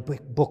inscribed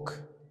book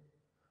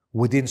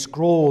within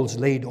scrolls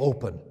laid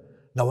open.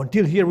 Now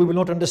until here we will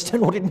not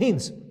understand what it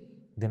means.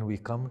 Then we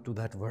come to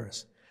that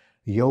verse.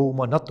 يَوْمَ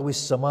نَطْوِ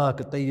السَّمَاءَ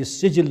كَطَيِّ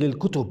السِّجِلِّ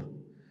الْكُتُبِ.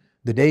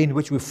 The day in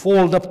which we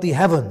fold up the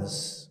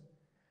heavens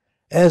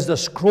as the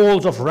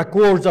scrolls of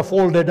records are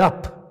folded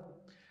up.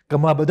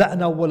 كَمَا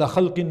بَدَأْنَا أَوَّلَ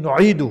خَلْقٍ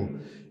نُعِيدُ.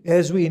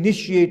 As we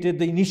initiated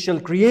the initial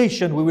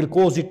creation, we will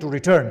cause it to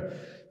return.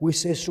 We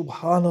say,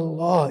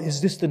 subhanallah,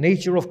 is this the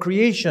nature of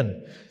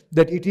creation?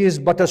 That it is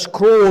but a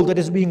scroll that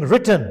is being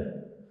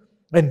written.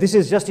 And this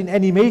is just an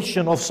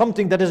animation of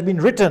something that has been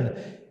written.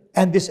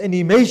 And this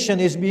animation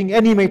is being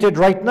animated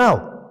right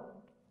now.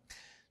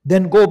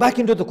 Then go back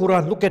into the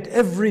Quran, look at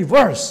every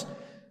verse.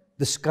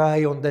 The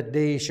sky on that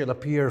day shall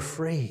appear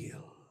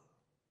frail.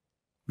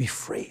 be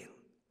frail.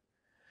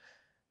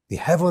 The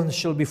heavens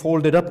shall be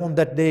folded up on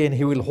that day, and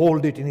He will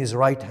hold it in His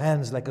right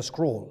hands like a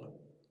scroll.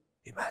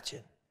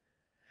 Imagine.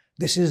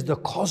 This is the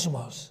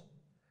cosmos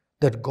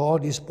that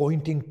God is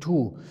pointing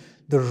to,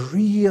 the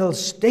real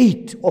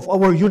state of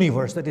our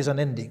universe that is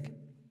unending.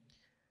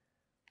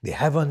 The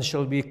heavens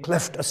shall be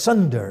cleft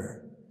asunder.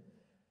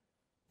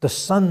 The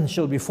sun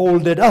shall be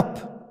folded up.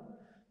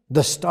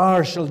 The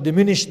stars shall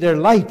diminish their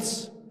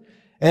lights,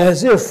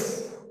 as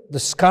if the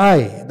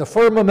sky, the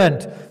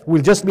firmament,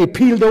 will just be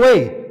peeled away.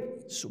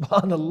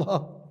 Subhanallah.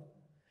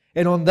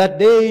 And on that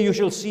day you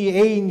shall see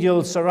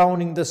angels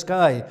surrounding the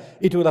sky.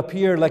 It will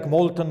appear like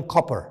molten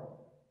copper.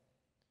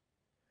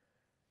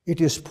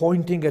 It is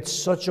pointing at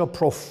such a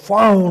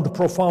profound,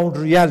 profound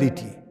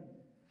reality.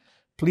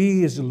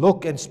 Please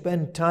look and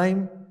spend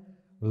time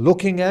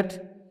looking at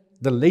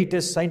the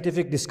latest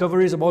scientific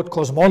discoveries about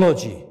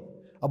cosmology,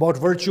 about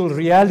virtual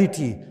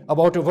reality,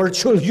 about a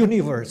virtual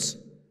universe.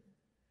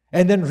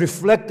 And then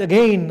reflect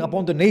again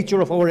upon the nature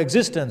of our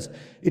existence.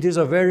 It is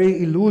a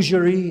very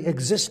illusory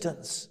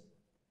existence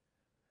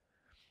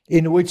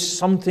in which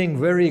something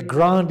very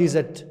grand is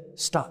at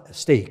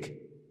stake.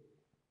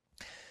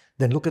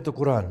 Then look at the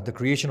Quran, the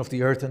creation of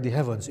the earth and the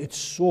heavens. It's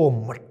so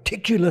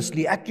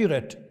meticulously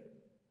accurate.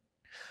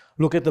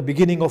 Look at the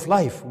beginning of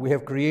life. We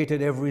have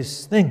created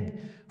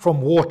everything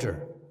from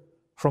water.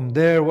 From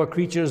there were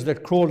creatures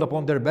that crawled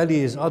upon their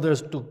bellies.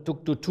 Others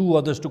took to 2,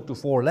 others took to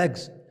 4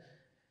 legs.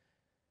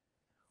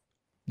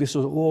 This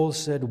was all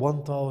said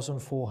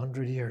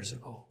 1,400 years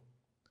ago.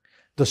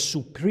 The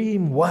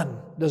Supreme One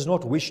does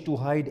not wish to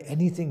hide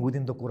anything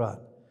within the Quran.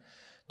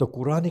 The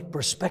Quranic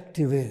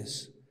perspective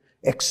is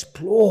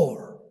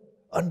explore,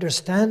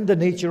 understand the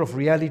nature of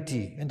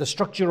reality and the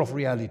structure of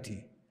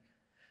reality.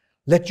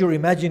 Let your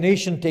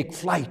imagination take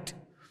flight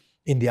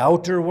in the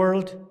outer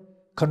world,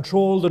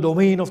 control the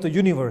domain of the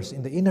universe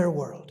in the inner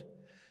world.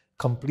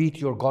 Complete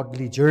your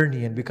godly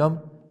journey and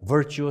become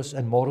virtuous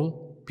and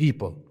moral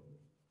people.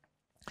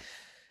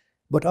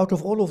 But out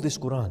of all of this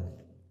Quran,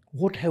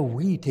 what have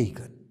we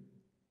taken?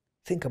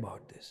 Think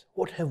about this.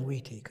 What have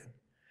we taken?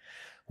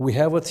 We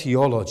have a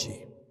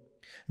theology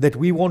that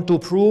we want to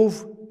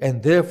prove,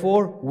 and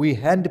therefore we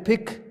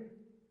handpick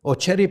or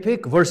cherry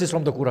pick verses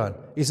from the Quran.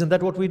 Isn't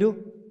that what we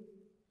do?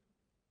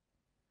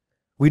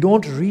 We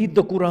don't read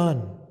the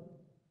Quran.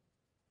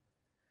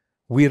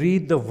 We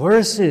read the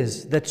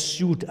verses that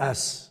suit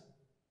us.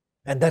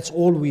 And that's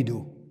all we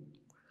do.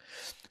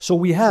 So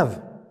we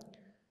have,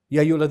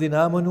 Ya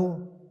ayyuhalladhina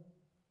amanu,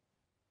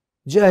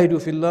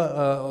 jahidu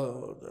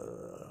fillah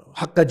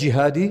haqqa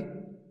jihadi,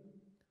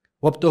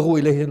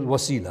 wabtaghu ilayhi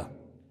al-wasila.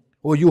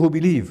 O you who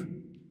believe,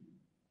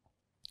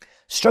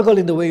 struggle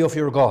in the way of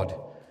your God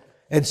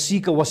and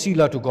seek a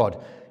wasila to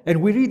God.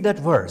 And we read that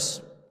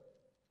verse.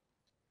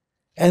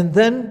 And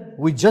then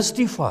we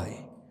justify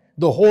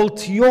the whole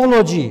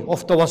theology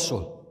of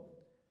tawassul.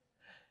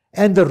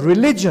 And the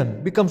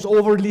religion becomes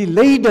overly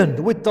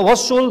laden with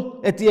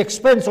tawassul at the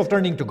expense of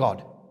turning to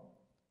God.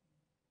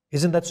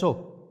 Isn't that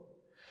so?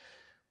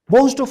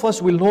 Most of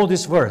us will know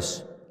this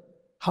verse.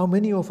 How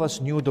many of us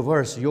knew the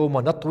verse?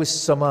 Yawma natwi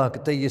as-samaa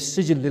katayyi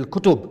as-sijil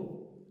lil-kutub.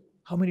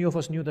 How many of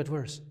us knew that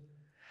verse?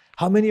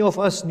 How many of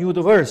us knew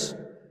the verse?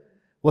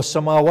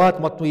 Was-samawat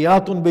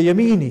matwiyatun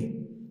bi-yamini.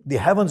 The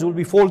heavens will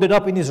be folded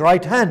up in His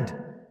right hand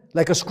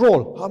like a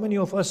scroll. How many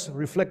of us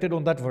reflected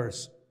on that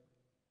verse?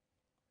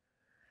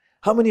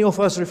 How many of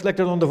us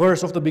reflected on the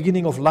verse of the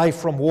beginning of life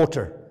from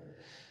water?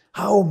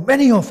 How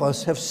many of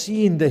us have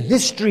seen the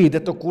history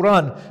that the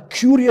Quran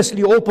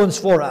curiously opens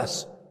for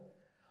us?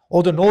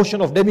 Or the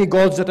notion of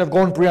demigods that have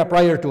gone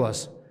prior to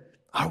us?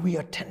 Are we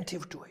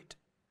attentive to it?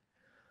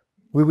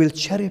 We will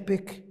cherry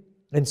pick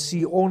and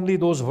see only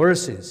those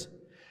verses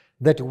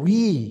that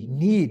we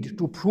need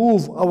to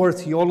prove our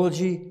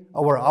theology,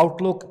 our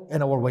outlook,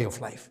 and our way of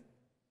life.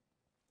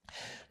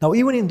 Now,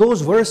 even in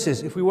those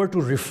verses, if we were to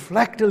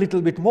reflect a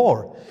little bit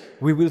more,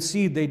 we will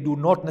see they do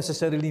not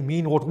necessarily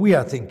mean what we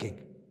are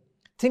thinking.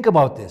 Think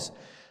about this.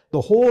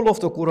 The whole of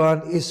the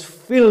Quran is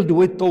filled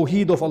with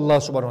tawheed of Allah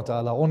subhanahu wa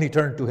ta'ala. Only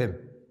turn to Him.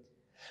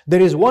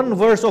 There is one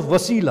verse of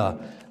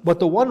wasila, but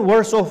the one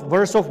verse of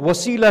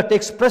wasila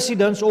takes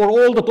precedence over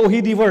all the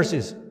tawheedi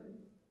verses.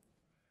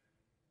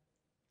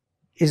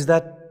 Is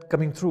that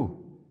coming through?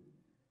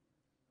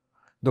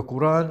 The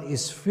Quran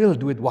is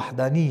filled with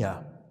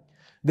wahdaniyah.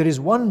 There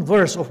is one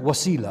verse of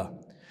wasila.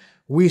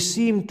 We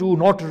seem to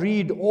not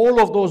read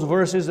all of those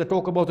verses that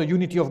talk about the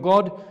unity of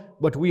God,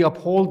 but we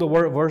uphold the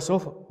verse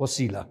of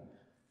wasila.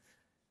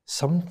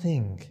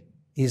 Something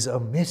is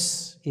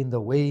amiss in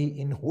the way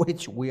in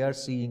which we are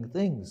seeing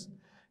things,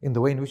 in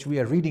the way in which we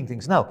are reading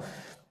things. Now,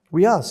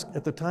 we ask,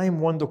 at the time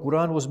when the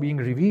Quran was being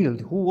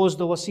revealed, who was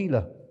the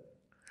wasila?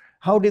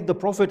 How did the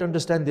Prophet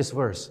understand this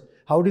verse?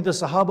 How did the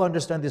Sahaba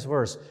understand this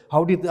verse?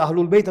 How did the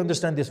Ahlul Bayt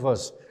understand this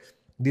verse?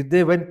 Did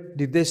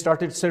they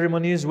started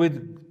ceremonies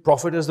with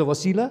Prophet as the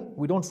wasila?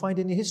 We don't find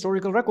any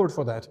historical record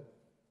for that.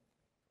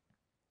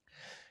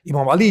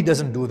 Imam Ali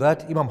doesn't do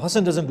that. Imam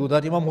Hassan doesn't do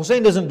that. Imam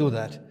Hussain doesn't do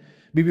that.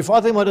 Bibi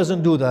Fatima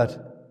doesn't do that.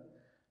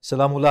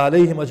 Salamullah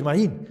alayhim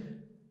ajma'een.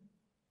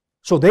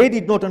 So they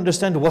did not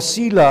understand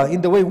wasila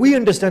in the way we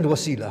understand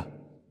wasila.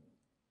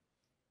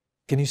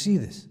 Can you see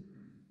this?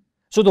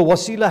 So the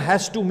wasila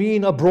has to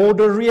mean a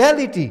broader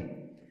reality.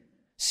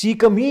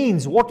 Seek a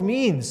means. What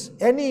means?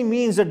 Any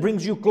means that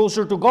brings you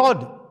closer to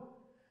God.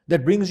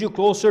 That brings you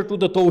closer to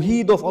the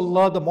tawheed of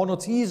Allah, the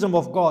monotheism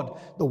of God,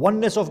 the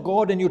oneness of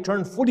God, and you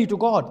turn fully to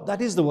God.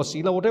 That is the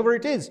wasila, whatever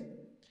it is.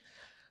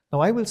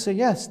 Now I will say,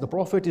 yes, the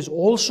Prophet is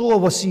also a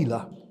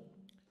wasila.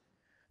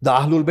 The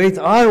Ahlul Bayt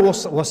are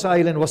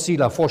wasail and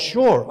wasila, for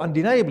sure,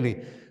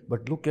 undeniably.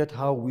 But look at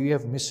how we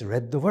have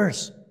misread the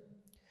verse.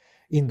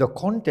 In the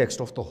context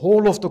of the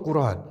whole of the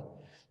Quran,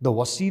 the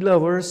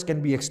wasila verse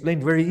can be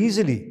explained very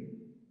easily.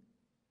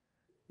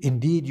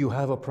 Indeed, you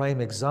have a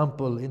prime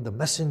example in the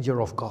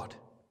Messenger of God.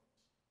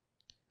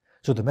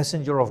 So the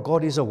Messenger of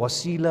God is a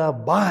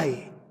wasila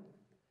by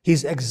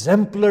his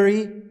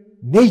exemplary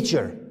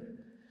nature.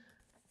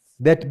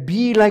 That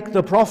be like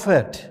the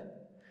Prophet.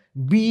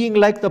 Being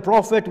like the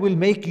Prophet will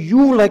make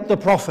you like the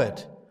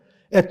Prophet.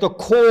 At the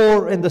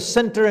core and the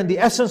center and the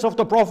essence of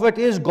the Prophet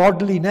is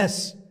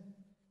godliness.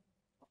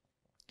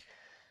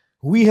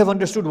 We have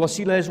understood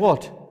wasila as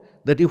what?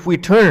 That if we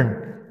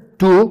turn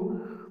to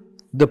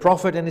the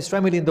Prophet and his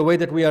family in the way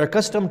that we are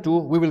accustomed to,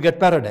 we will get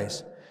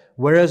paradise.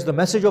 Whereas the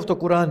message of the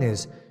Quran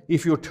is,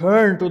 if you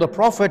turn to the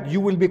Prophet, you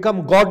will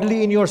become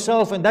godly in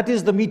yourself, and that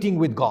is the meeting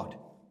with God.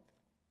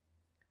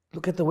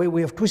 Look at the way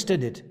we have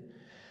twisted it.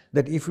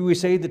 That if we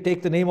say that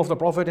take the name of the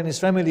Prophet and his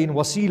family in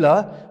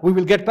wasila, we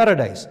will get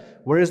paradise.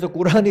 Whereas the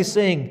Quran is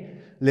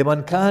saying,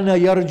 لِمَنْ كَانَ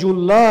يَرْجُ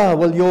اللَّهَ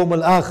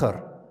وَالْيَوْمَ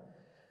الْآخِرِ.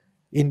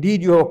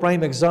 Indeed, you have a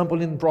prime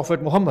example in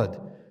Prophet Muhammad.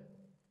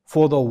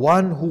 For the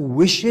one who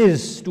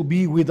wishes to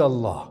be with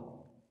Allah.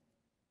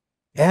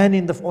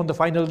 And on the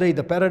final day,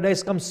 the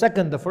paradise comes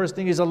second. The first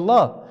thing is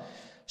Allah.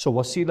 So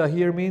wasila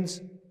here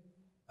means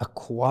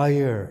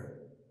acquire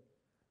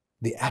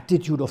the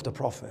attitude of the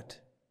Prophet.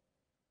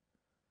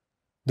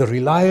 The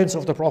reliance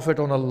of the Prophet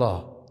on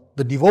Allah,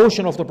 the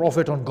devotion of the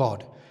Prophet on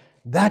God.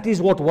 That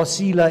is what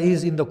wasila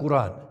is in the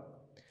Quran.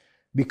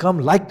 Become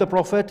like the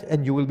Prophet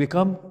and you will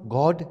become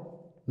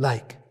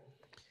God-like.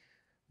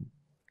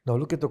 Now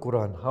look at the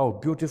Quran, how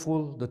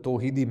beautiful the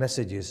Tawheedi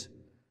message is.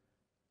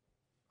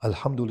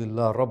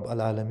 Alhamdulillah Rabb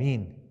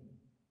al-Alameen,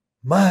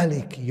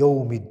 Malik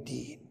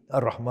Yawmiddin,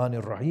 Ar-Rahman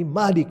Ar-Rahim,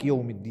 Malik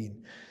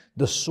Yawmiddin,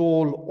 the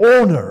sole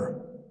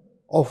owner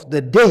of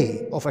the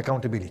day of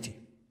accountability.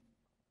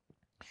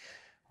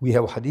 We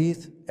have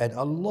hadith, and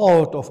a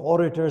lot of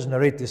orators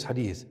narrate this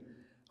hadith.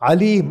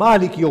 Ali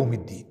Malik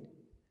Yawmiddin.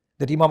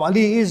 That Imam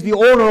Ali is the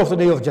owner of the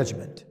Day of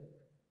Judgment.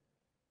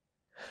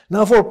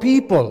 Now for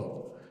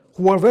people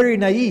who are very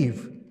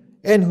naive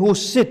and who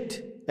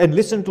sit and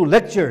listen to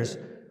lectures,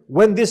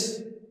 when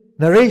this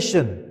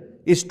narration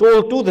is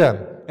told to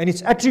them and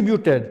it's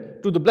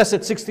attributed to the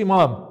blessed sixth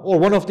Imam or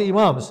one of the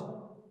Imams,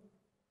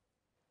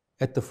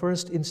 at the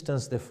first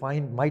instance they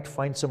might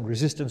find some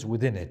resistance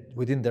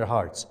within their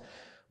hearts.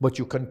 But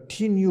you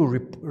continue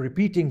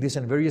repeating this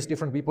and various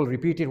different people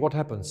repeat it, what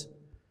happens?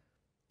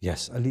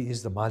 Yes, Ali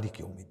is the Malik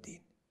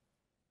Yawmiddin.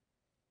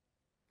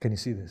 Can you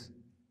see this?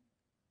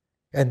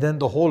 And then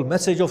the whole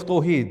message of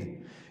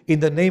Tawheed in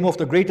the name of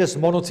the greatest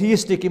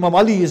monotheistic Imam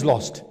Ali is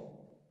lost.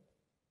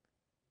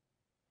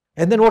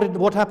 And then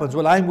what happens?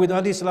 Well, I'm with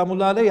Ali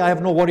Salamullah alayhi, I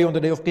have no worry on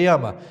the day of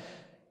Qiyamah.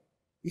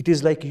 It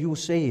is like you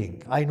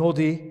saying, I know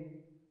the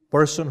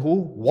person who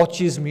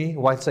watches me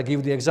whilst I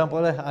give the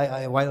example,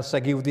 whilst I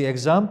give the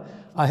exam,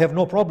 I have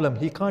no problem.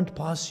 He can't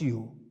pass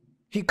you.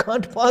 He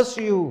can't pass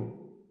you.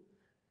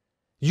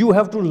 You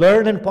have to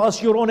learn and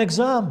pass your own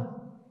exam.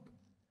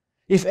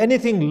 If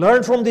anything,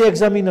 learn from the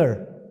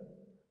examiner.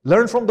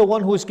 Learn from the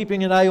one who is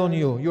keeping an eye on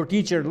you, your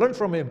teacher. Learn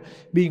from him.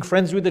 Being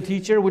friends with the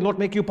teacher will not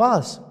make you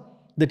pass.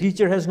 The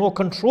teacher has no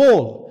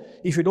control.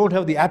 If you don't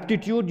have the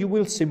aptitude, you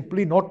will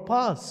simply not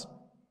pass.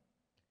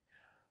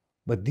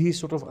 But these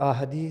sort of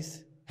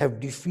ahadith have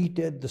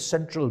defeated the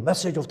central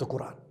message of the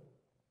Quran.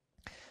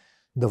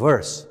 The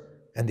verse,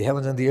 and the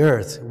heavens and the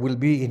earth will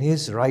be in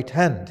his right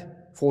hand,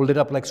 folded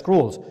up like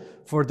scrolls.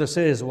 Further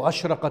says,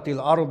 وَأَشْرَقَتِ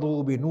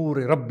الْأَرْضُ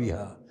بِنُورِ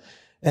رَبِّهَا.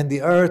 And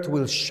the earth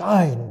will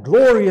shine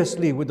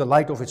gloriously with the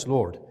light of its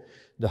Lord.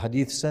 The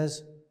hadith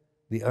says,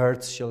 the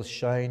earth shall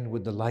shine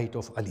with the light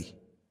of Ali.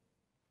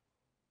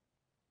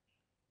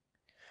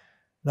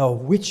 Now,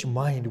 which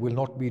mind will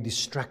not be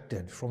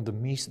distracted from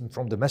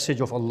the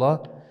message of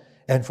Allah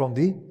and from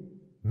the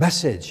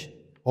message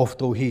of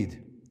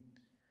Tawheed?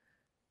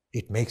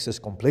 It makes us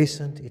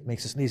complacent, it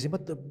makes us lazy.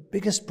 But the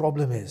biggest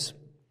problem is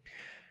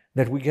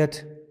that we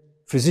get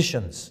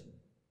physicians,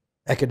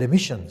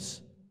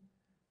 academicians,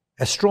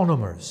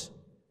 astronomers,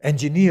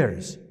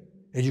 engineers,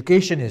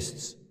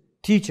 educationists,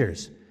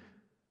 teachers.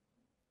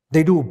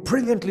 They do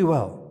brilliantly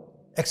well,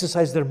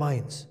 exercise their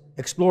minds,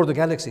 explore the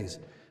galaxies.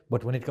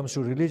 But when it comes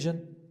to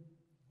religion,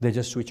 they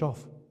just switch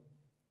off.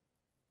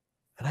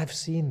 And I've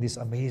seen this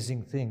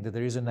amazing thing, that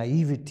there is a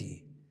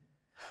naivety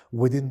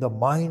within the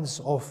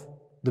minds of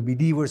the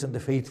believers and the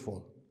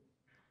faithful.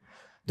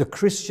 The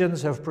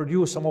Christians have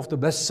produced some of the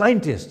best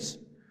scientists,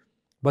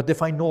 but they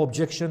find no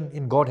objection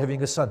in God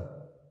having a son.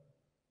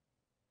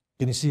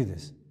 Can you see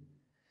this?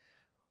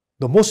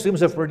 The Muslims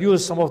have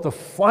produced some of the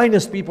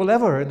finest people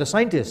ever, and the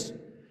scientists.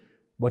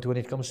 But when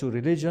it comes to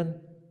religion,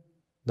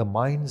 the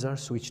minds are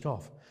switched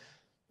off.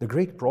 The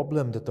great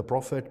problem that the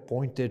Prophet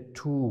pointed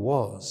to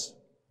was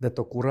that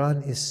the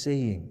Quran is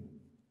saying,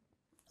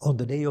 on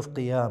the day of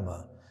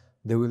Qiyamah,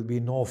 there will be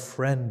no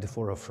friend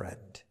for a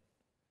friend.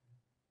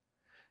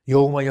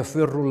 يَوْمَ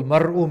يَفِرُّ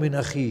الْمَرْءُ مِنْ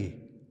أَخِيهِ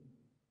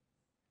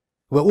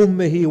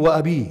وَأُمِّهِ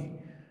وَأَبِيهِ.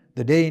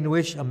 The day in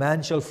which a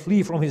man shall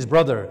flee from his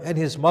brother and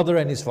his mother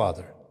and his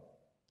father.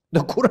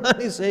 The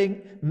Quran is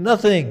saying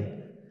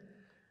nothing.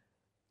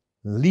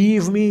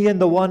 Leave me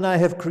and the one I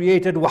have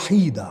created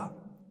wahida.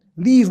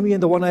 Leave me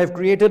and the one I have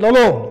created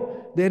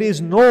alone. There is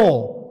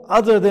no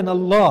other than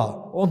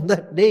Allah on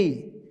that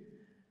day.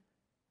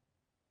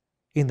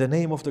 In the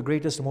name of the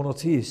greatest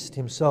monotheist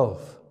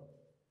himself,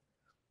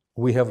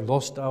 we have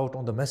lost out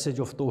on the message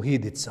of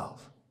Tawheed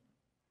itself.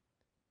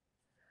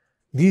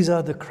 These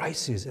are the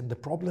crises, and the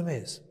problem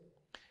is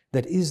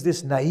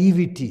this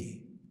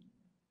naivety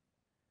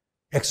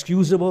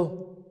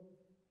excusable?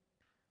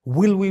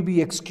 Will we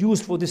be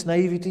excused for this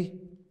naivety?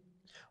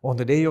 On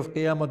the day of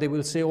Qiyamah, they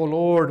will say, "Oh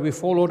Lord, we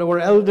followed our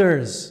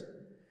elders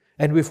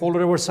and we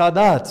followed our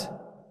Sadat,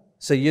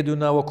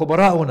 Sayyiduna wa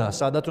Kubara'una,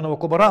 Sadatuna wa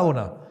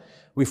Kubara'una.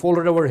 We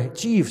followed our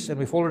chiefs and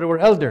we followed our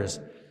elders."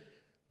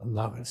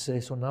 Allah will say,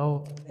 so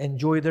now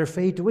enjoy their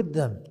fate with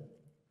them.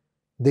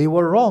 They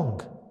were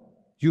wrong.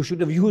 You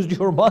should have used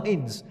your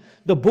minds.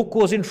 The book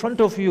was in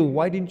front of you.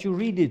 Why didn't you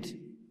read it?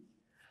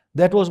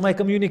 That was my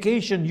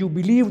communication. You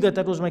believed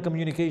that was my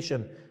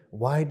communication.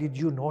 Why did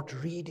you not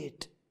read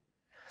it?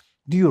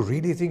 Do you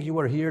really think you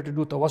are here to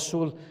do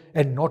tawassul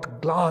and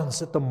not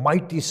glance at the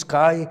mighty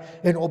sky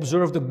and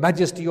observe the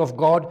majesty of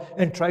God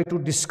and try to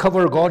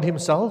discover God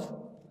Himself?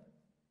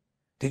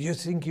 Did you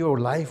think your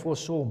life was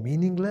so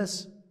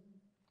meaningless?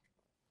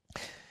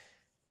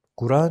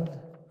 Quran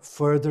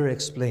further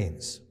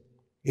explains,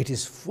 it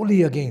is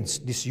fully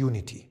against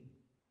disunity.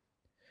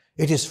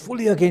 It is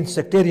fully against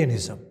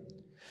sectarianism.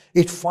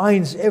 It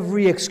finds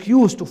every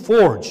excuse to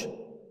forge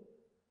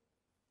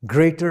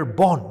greater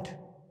bond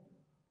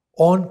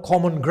on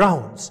common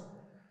grounds.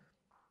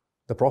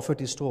 The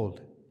Prophet is told,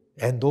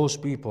 and those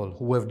people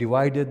who have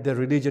divided their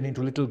religion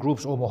into little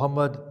groups, O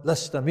Muhammad,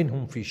 lasta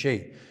minhum fi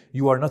shay.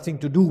 You are nothing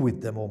to do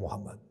with them, O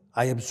Muhammad.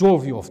 I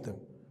absolve you of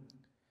them.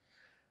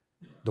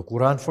 The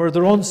Quran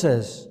further on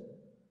says,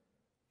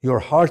 your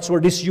hearts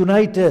were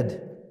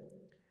disunited.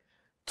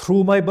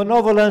 Through my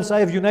benevolence, I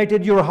have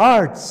united your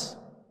hearts.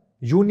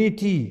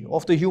 Unity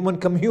of the human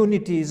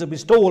community is a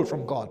bestowal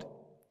from God.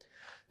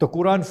 The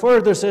Quran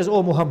further says,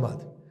 O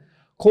Muhammad,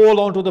 call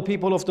on to the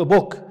people of the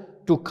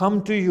book to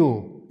come to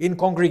you in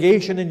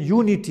congregation and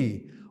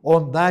unity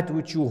on that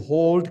which you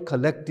hold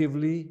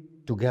collectively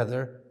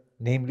together,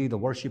 namely the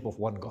worship of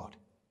one God.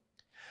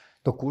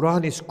 The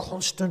Quran is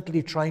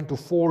constantly trying to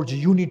forge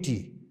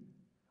unity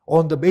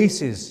on the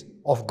basis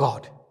of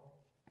God.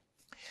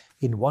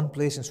 In one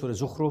place in Surah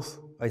Zukhruf,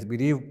 I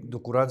believe the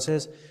Quran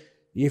says,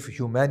 if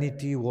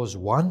humanity was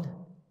one,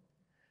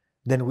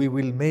 then we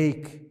will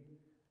make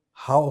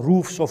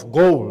roofs of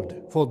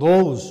gold for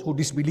those who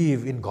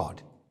disbelieve in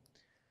God.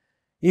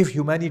 If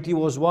humanity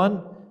was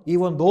one,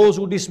 even those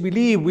who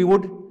disbelieve, we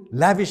would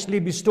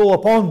lavishly bestow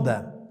upon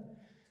them.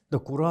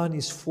 The Quran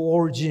is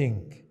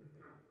forging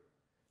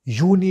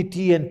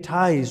unity and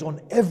ties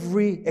on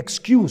every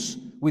excuse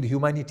with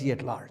humanity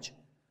at large.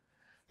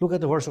 Look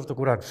at the verse of the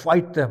Quran,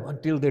 fight them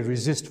until they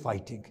resist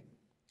fighting.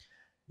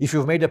 If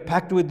you've made a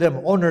pact with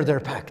them, honor their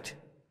pact.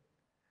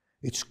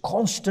 It's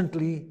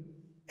constantly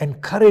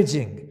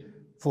encouraging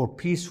for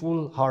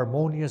peaceful,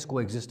 harmonious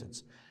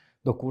coexistence.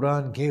 The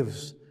Quran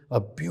gives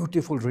a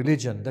beautiful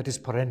religion that is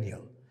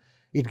perennial.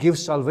 It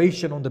gives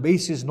salvation on the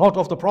basis not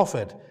of the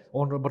Prophet,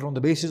 but on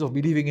the basis of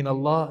believing in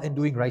Allah and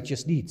doing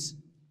righteous deeds.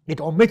 It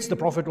omits the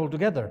Prophet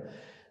altogether.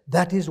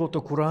 That is what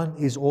the Quran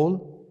is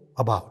all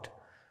about.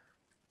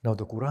 Now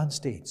the Quran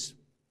states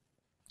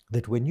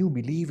that when you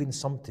believe in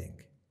something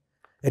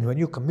and when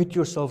you commit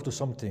yourself to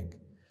something,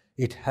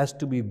 it has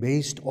to be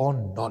based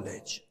on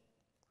knowledge.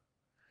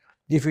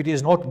 If it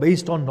is not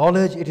based on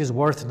knowledge, it is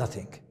worth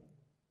nothing.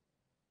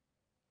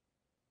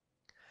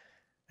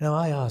 Now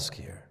I ask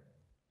here,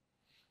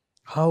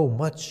 how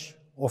much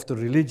of the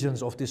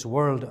religions of this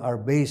world are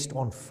based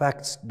on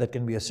facts that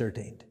can be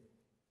ascertained?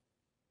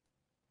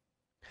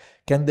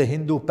 Can the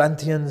Hindu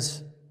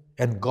pantheons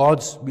and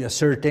gods be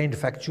ascertained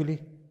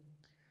factually?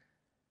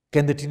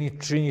 Can the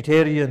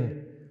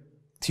Trinitarian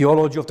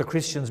theology of the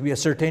Christians be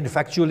ascertained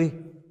factually?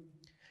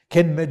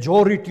 Can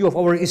majority of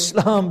our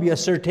Islam be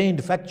ascertained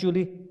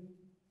factually?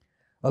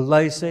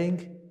 Allah is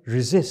saying,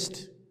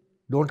 resist.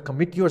 Don't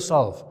commit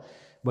yourself.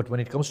 But when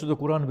it comes to the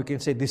Quran, we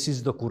can say, this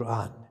is the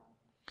Quran.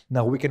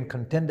 Now we can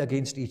contend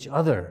against each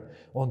other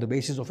on the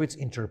basis of its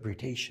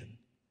interpretation.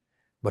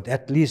 But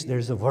at least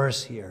there's a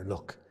verse here,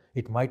 look.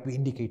 It might be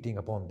indicating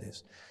upon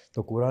this.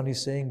 The Quran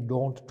is saying,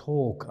 don't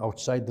talk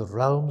outside the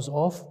realms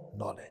of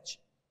knowledge.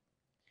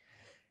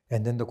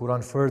 And then the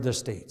Quran further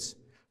states,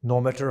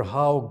 no matter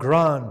how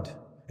grand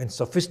and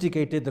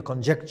sophisticated the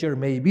conjecture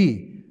may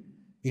be,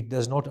 it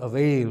does not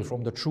avail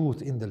from the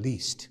truth in the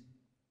least.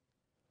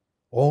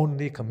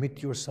 Only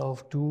commit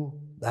yourself to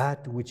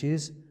that which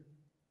is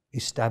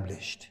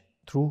established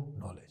through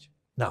knowledge.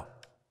 Now,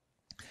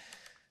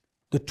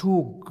 the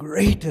two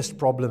greatest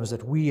problems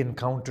that we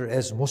encounter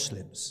as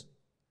Muslims,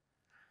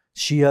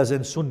 Shias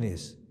and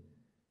Sunnis,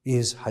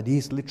 is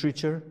hadith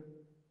literature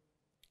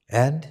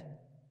and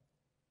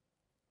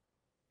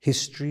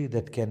history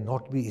that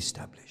cannot be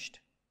established.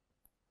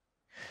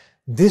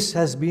 This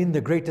has been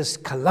the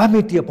greatest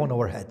calamity upon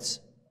our heads.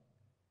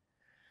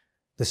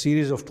 The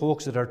series of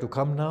talks that are to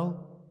come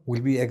now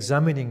will be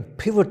examining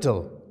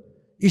pivotal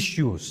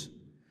issues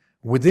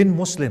within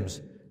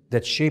Muslims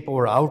that shape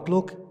our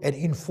outlook and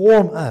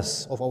inform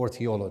us of our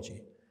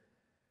theology.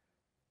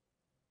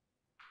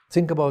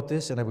 Think about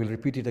this, and I will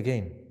repeat it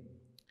again.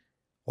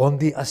 On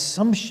the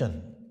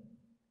assumption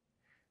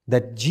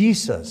that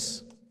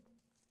Jesus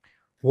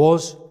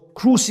was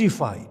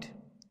crucified,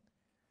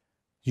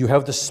 you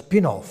have the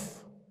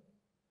spin-off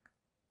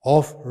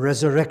of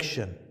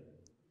resurrection,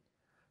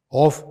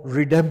 of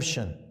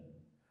redemption,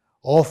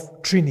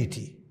 of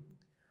Trinity.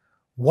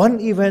 One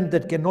event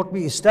that cannot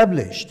be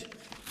established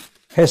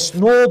has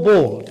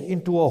snowballed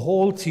into a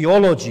whole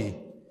theology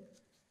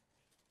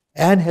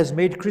and has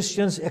made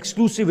Christians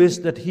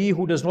exclusivists that he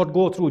who does not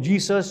go through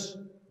Jesus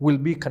will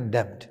be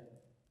condemned.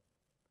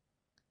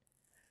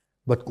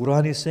 But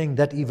Quran is saying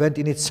that event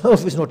in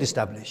itself is not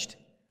established.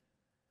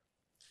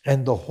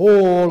 And the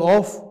whole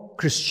of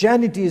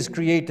Christianity is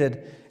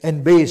created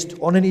and based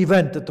on an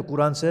event that the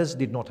Quran says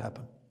did not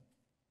happen.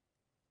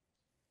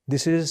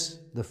 This is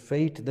the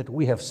fate that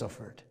we have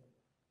suffered.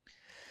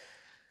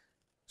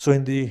 So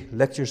in the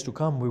lectures to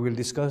come, we will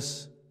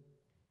discuss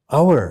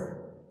our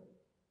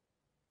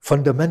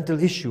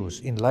fundamental issues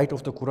in light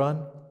of the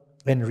Quran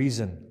and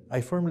reason.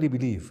 I firmly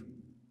believe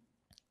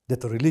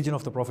that the religion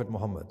of the Prophet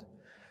Muhammad,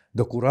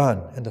 the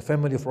Quran and the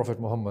family of Prophet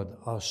Muhammad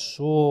are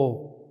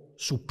so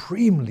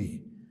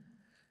supremely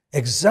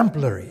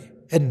exemplary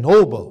and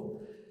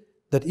noble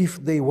that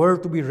if they were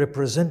to be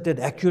represented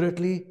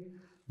accurately,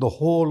 the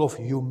whole of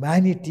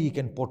humanity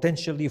can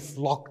potentially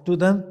flock to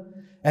them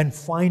and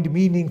find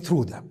meaning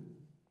through them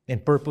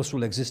and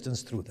purposeful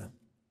existence through them.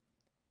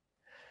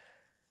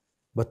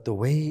 But the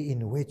way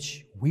in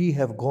which we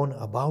have gone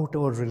about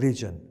our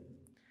religion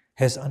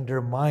has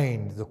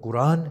undermined the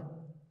Quran,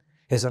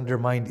 has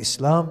undermined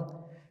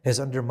Islam, has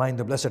undermined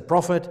the Blessed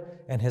Prophet,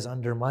 and has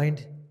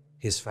undermined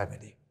his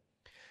family.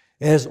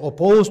 As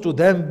opposed to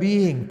them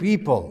being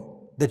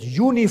people that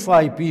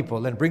unify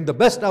people and bring the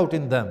best out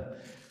in them,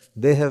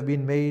 they have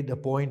been made a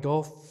point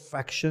of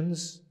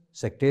factions,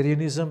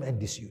 sectarianism, and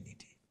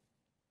disunity.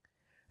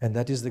 And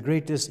that is the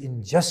greatest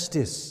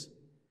injustice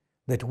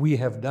that we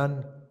have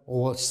done,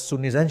 over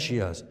Sunnis and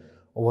Shias,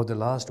 over the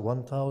last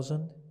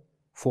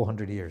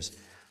 1,400 years.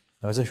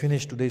 Now, as I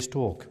finish today's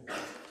talk,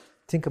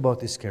 think about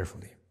this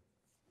carefully.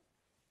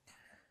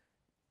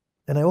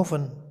 And I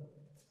often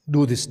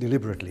do this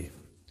deliberately.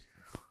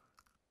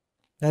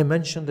 I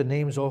mention the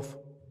names of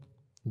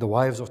the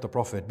wives of the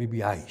Prophet, Bibi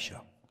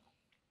Aisha.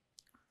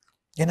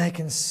 And I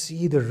can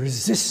see the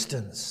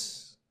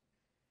resistance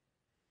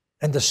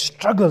and the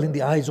struggle in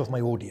the eyes of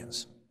my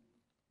audience.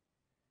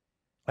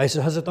 I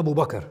say, Hazrat Abu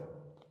Bakr.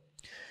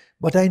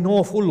 But I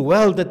know full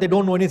well that they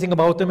don't know anything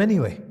about them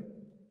anyway.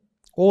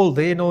 All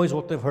they know is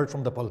what they've heard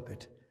from the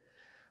pulpit.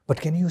 But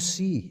can you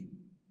see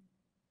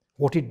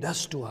what it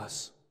does to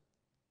us?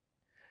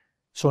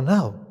 So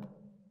now,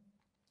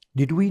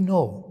 did we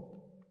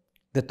know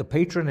that the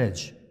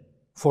patronage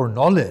for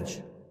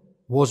knowledge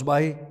was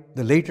by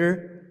the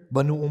later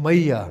Banu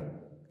Umayyah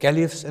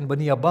caliphs and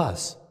Bani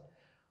Abbas,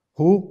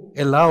 who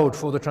allowed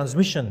for the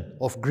transmission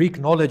of Greek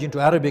knowledge into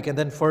Arabic, and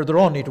then further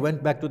on it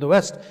went back to the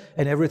West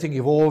and everything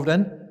evolved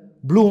and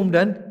bloomed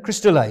and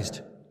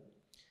crystallized?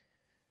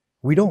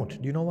 We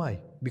don't. Do you know why?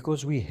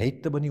 Because we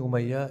hate the Bani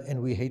Umayyah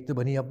and we hate the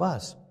Bani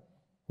Abbas.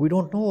 We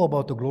don't know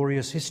about the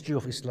glorious history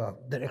of Islam,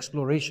 their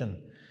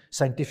exploration,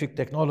 scientific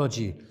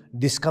technology,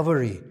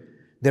 discovery,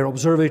 their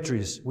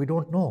observatories. We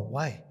don't know.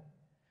 Why?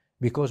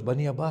 Because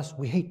Bani Abbas,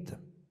 we hate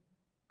them.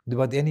 They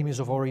were the enemies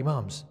of our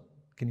Imams.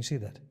 Can you see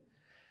that?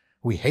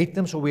 We hate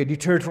them, so we are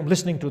deterred from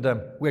listening to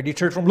them. We are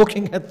deterred from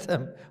looking at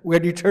them. We are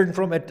deterred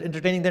from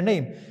entertaining their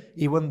name.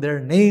 Even their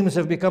names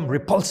have become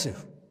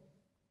repulsive.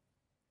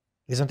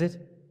 Isn't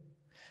it?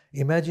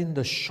 Imagine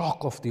the shock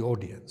of the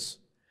audience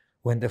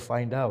when they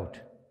find out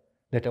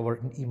that our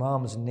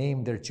Imams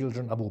named their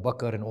children Abu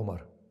Bakr and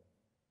Umar.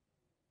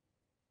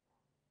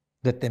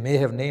 That they may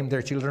have named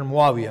their children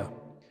Muawiyah.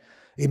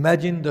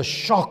 Imagine the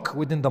shock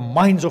within the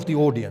minds of the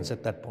audience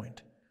at that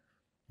point.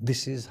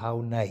 This is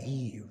how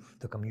naive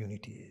the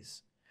community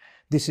is.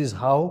 This is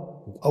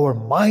how our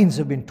minds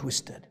have been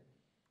twisted.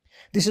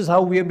 This is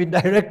how we have been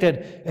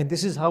directed, and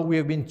this is how we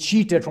have been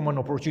cheated from an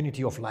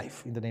opportunity of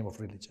life in the name of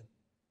religion.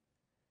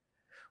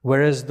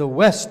 Whereas the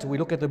West, we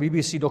look at the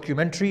BBC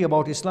documentary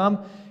about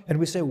Islam and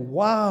we say,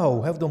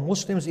 wow, have the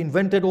Muslims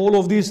invented all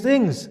of these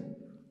things?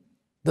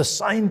 The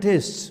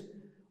scientists,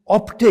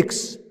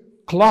 optics,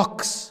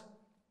 clocks.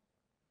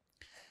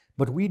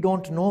 But we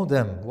don't know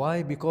them.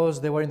 Why?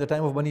 Because they were in the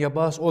time of Bani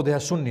Abbas. Oh, they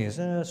are Sunnis.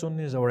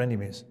 Sunnis are our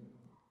enemies.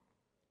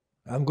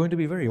 I'm going to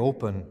be very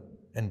open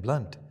and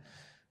blunt.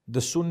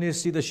 The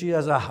Sunnis see the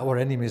Shias as our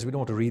enemies. We don't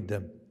want to read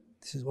them.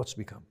 This is what's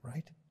become,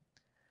 right?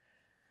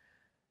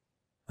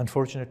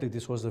 Unfortunately,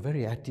 this was the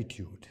very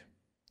attitude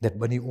that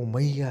Bani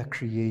Umayyah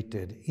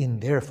created in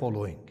their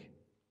following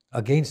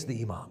against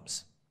the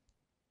Imams.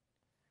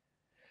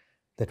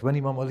 That when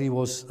Imam Ali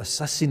was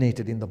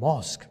assassinated in the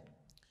mosque,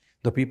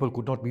 the people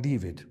could not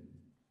believe it.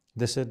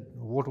 They said,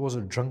 what was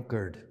a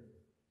drunkard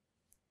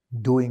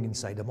doing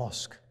inside a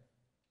mosque?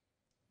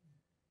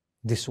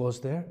 This was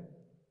their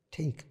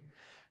take.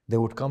 They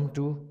would come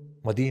to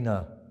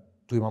Medina,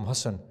 to Imam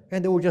Hassan,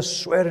 and they would just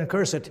swear and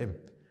curse at him.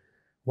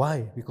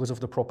 Why? Because of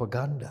the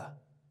propaganda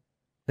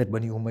that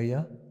Bani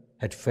Umayyah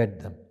had fed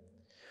them.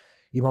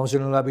 Imam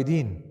Zain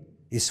al-Abidin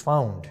is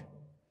found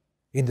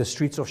in the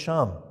streets of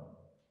Sham,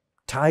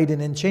 tied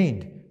and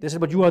enchained. They said,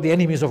 but you are the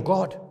enemies of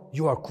God.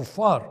 You are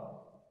kuffar.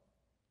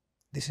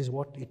 This is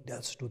what it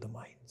does to the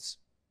minds.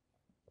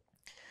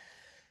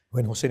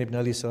 When Hussein ibn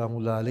Ali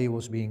salamullah alayhi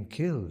was being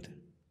killed,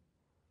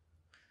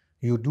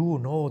 you do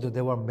know that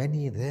there were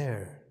many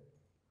there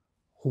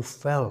who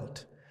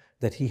felt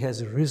that he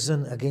has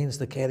risen against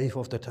the caliph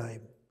of the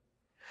time.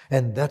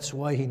 And that's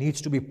why he needs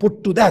to be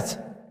put to death.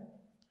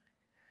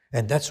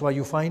 And that's why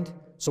you find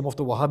some of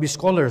the Wahhabi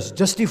scholars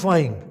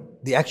justifying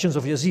the actions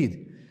of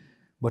Yazid.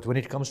 But when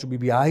it comes to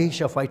Bibi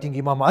Aisha fighting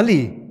Imam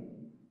Ali,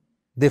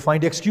 they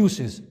find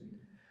excuses.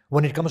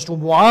 When it comes to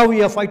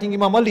Muawiyah fighting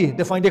Imam Ali,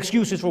 they find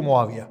excuses for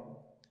Muawiyah.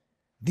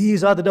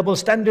 These are the double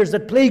standards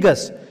that plague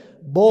us.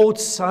 Both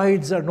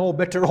sides are no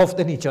better off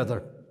than each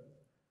other.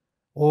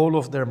 All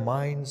of their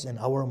minds and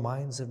our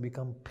minds have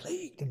become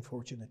plagued,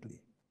 unfortunately.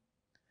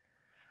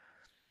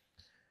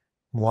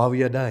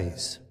 Muawiyah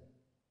dies,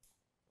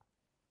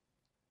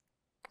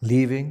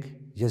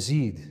 leaving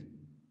Yazid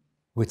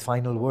with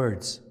final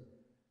words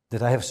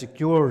that I have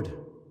secured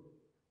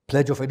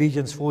pledge of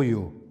allegiance for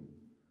you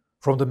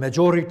from the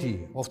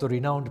majority of the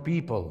renowned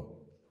people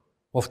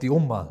of the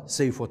Ummah,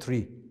 save for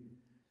three: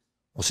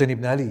 Hussein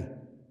ibn Ali,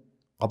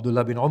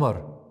 Abdullah bin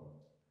Umar,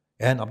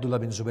 and Abdullah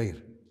bin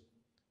Zubayr.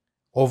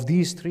 Of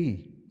these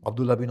three,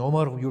 Abdullah bin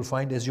Umar you'll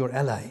find as your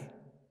ally,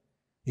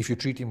 if you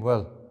treat him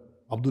well.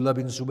 Abdullah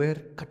bin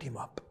Zubayr, cut him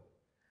up.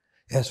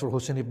 As for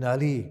Hussein ibn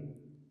Ali,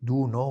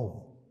 do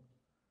know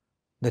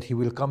that he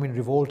will come in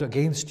revolt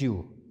against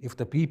you if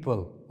the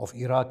people of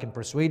Iraq can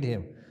persuade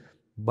him,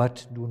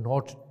 but do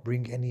not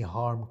bring any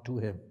harm to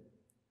him.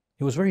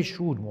 He was very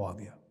shrewd,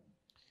 Muawiyah.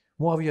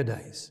 Muawiyah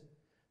dies.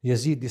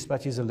 Yazid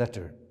dispatches a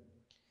letter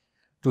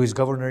to his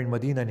governor in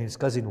Medina and his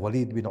cousin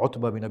Walid bin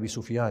Utbah bin Abi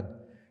Sufyan.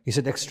 He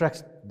said,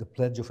 extract the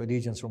pledge of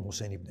allegiance from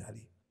Hussein ibn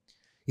Ali.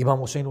 Imam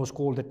Hussein was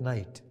called at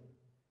night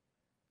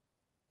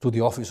to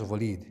the office of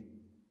Walid.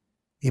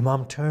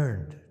 Imam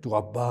turned to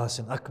Abbas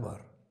and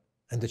Akbar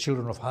and the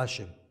children of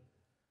Hashim.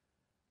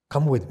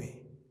 Come with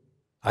me.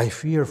 I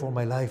fear for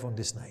my life on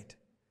this night.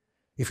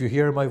 If you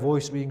hear my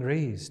voice being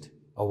raised,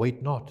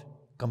 await not,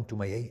 come to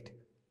my aid.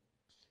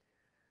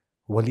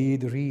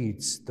 Walid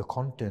reads the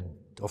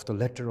content of the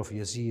letter of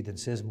Yazid and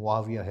says,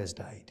 Muawiyah has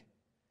died.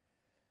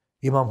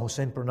 Imam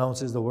Hussein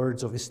pronounces the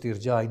words of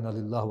istirja, inna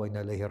lillahi wa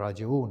inna ilayhi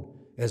raji'un,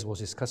 as was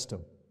his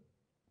custom.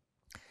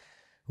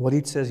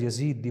 Walid says,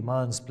 Yazid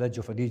demands pledge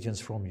of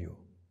allegiance from you.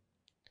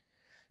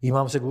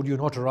 Imam said, would you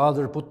not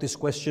rather put this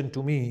question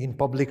to me in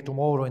public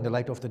tomorrow in the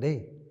light of the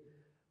day?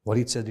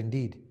 Walid said,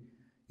 indeed.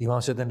 Imam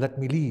said, then let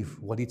me leave.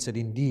 Walid said,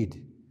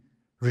 indeed.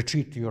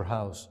 Retreat to your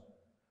house.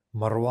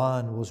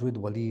 Marwan was with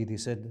Walid. He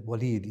said,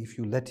 Walid, if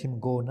you let him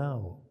go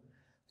now,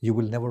 you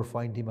will never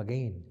find him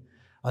again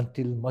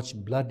until much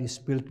blood is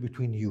spilt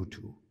between you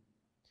two.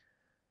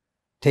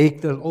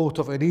 Take the oath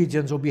of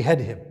allegiance or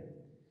behead him.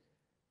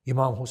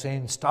 Imam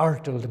Hussein,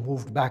 startled,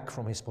 moved back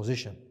from his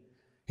position.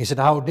 He said,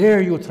 how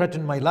dare you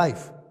threaten my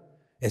life?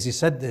 As he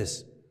said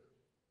this,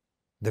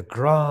 the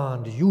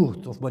grand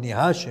youth of Bani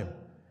Hashim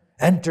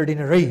entered in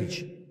a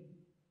rage.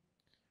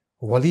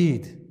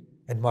 Walid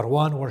and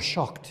Marwan were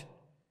shocked.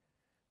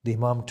 The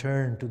Imam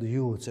turned to the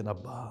youths and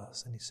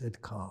Abbas and he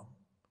said, calm.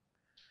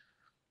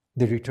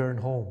 They returned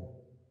home.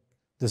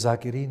 The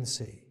Zakirin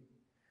say,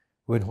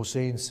 when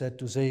Hussein said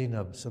to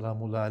Zainab,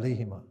 salamullah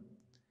alayhima,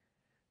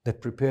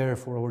 that prepare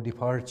for our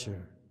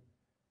departure,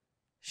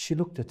 she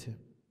looked at him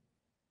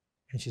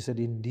and she said,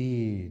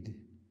 indeed,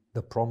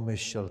 the promise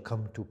shall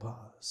come to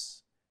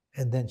pass.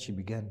 And then she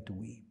began to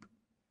weep.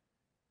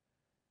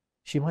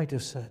 She might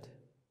have said,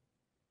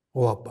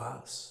 O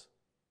Abbas,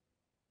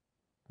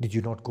 did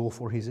you not go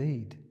for his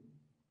aid?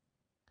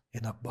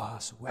 And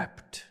Abbas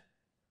wept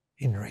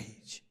in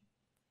rage.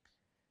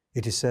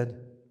 It is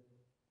said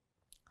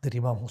that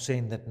Imam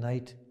Hussein that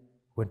night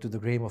went to the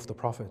grave of the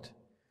Prophet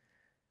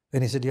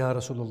and he said, Ya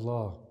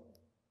Rasulullah,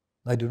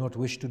 I do not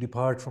wish to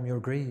depart from your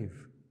grave,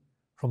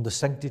 from the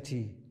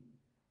sanctity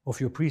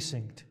of your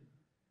precinct.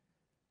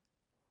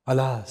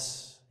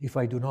 Alas, if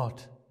I do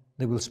not,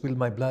 they will spill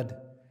my blood,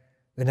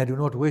 and I do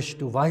not wish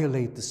to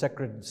violate the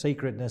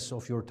sacredness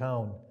of your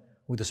town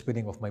with the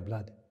spilling of my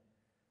blood.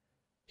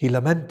 He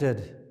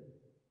lamented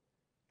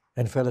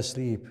and fell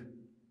asleep.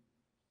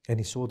 And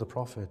he saw the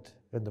Prophet,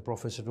 and the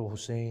Prophet said, "Oh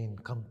Hussein,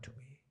 come to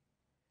me.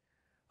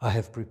 I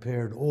have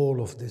prepared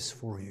all of this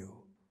for you.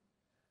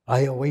 I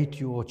await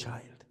you, O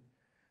child."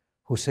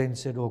 Hussein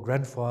said, "Oh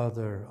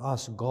grandfather,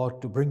 ask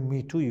God to bring me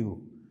to you."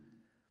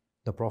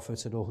 The Prophet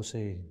said, "Oh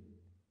Hussein,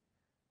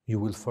 you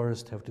will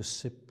first have to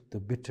sip the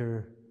bitter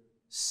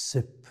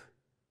sip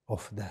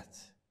of death."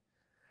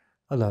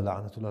 ألا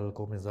لعنة الله على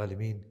القوم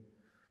الظالمين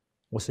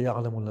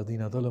وسيعلم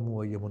الذين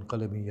ظلموا أي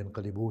منقلب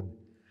ينقلبون.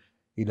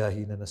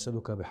 إلهي إنا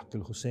نسألك بحق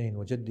الحسين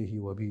وجده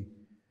وأبيه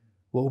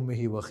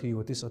وأمه وأخيه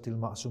وتسعة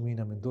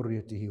المعصومين من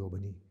ذريته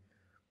وبنيه،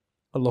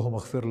 اللهم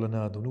اغفر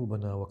لنا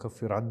ذنوبنا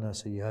وكفر عنا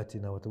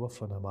سيئاتنا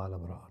وتوفنا مع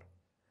الأبرار.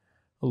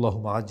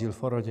 اللهم عجل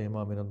فرج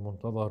إمامنا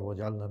المنتظر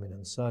واجعلنا من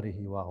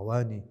أنصاره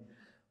وأعوانه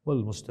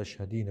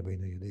والمستشهدين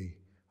بين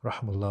يديه.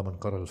 رحم الله من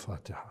قرأ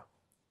الفاتحة.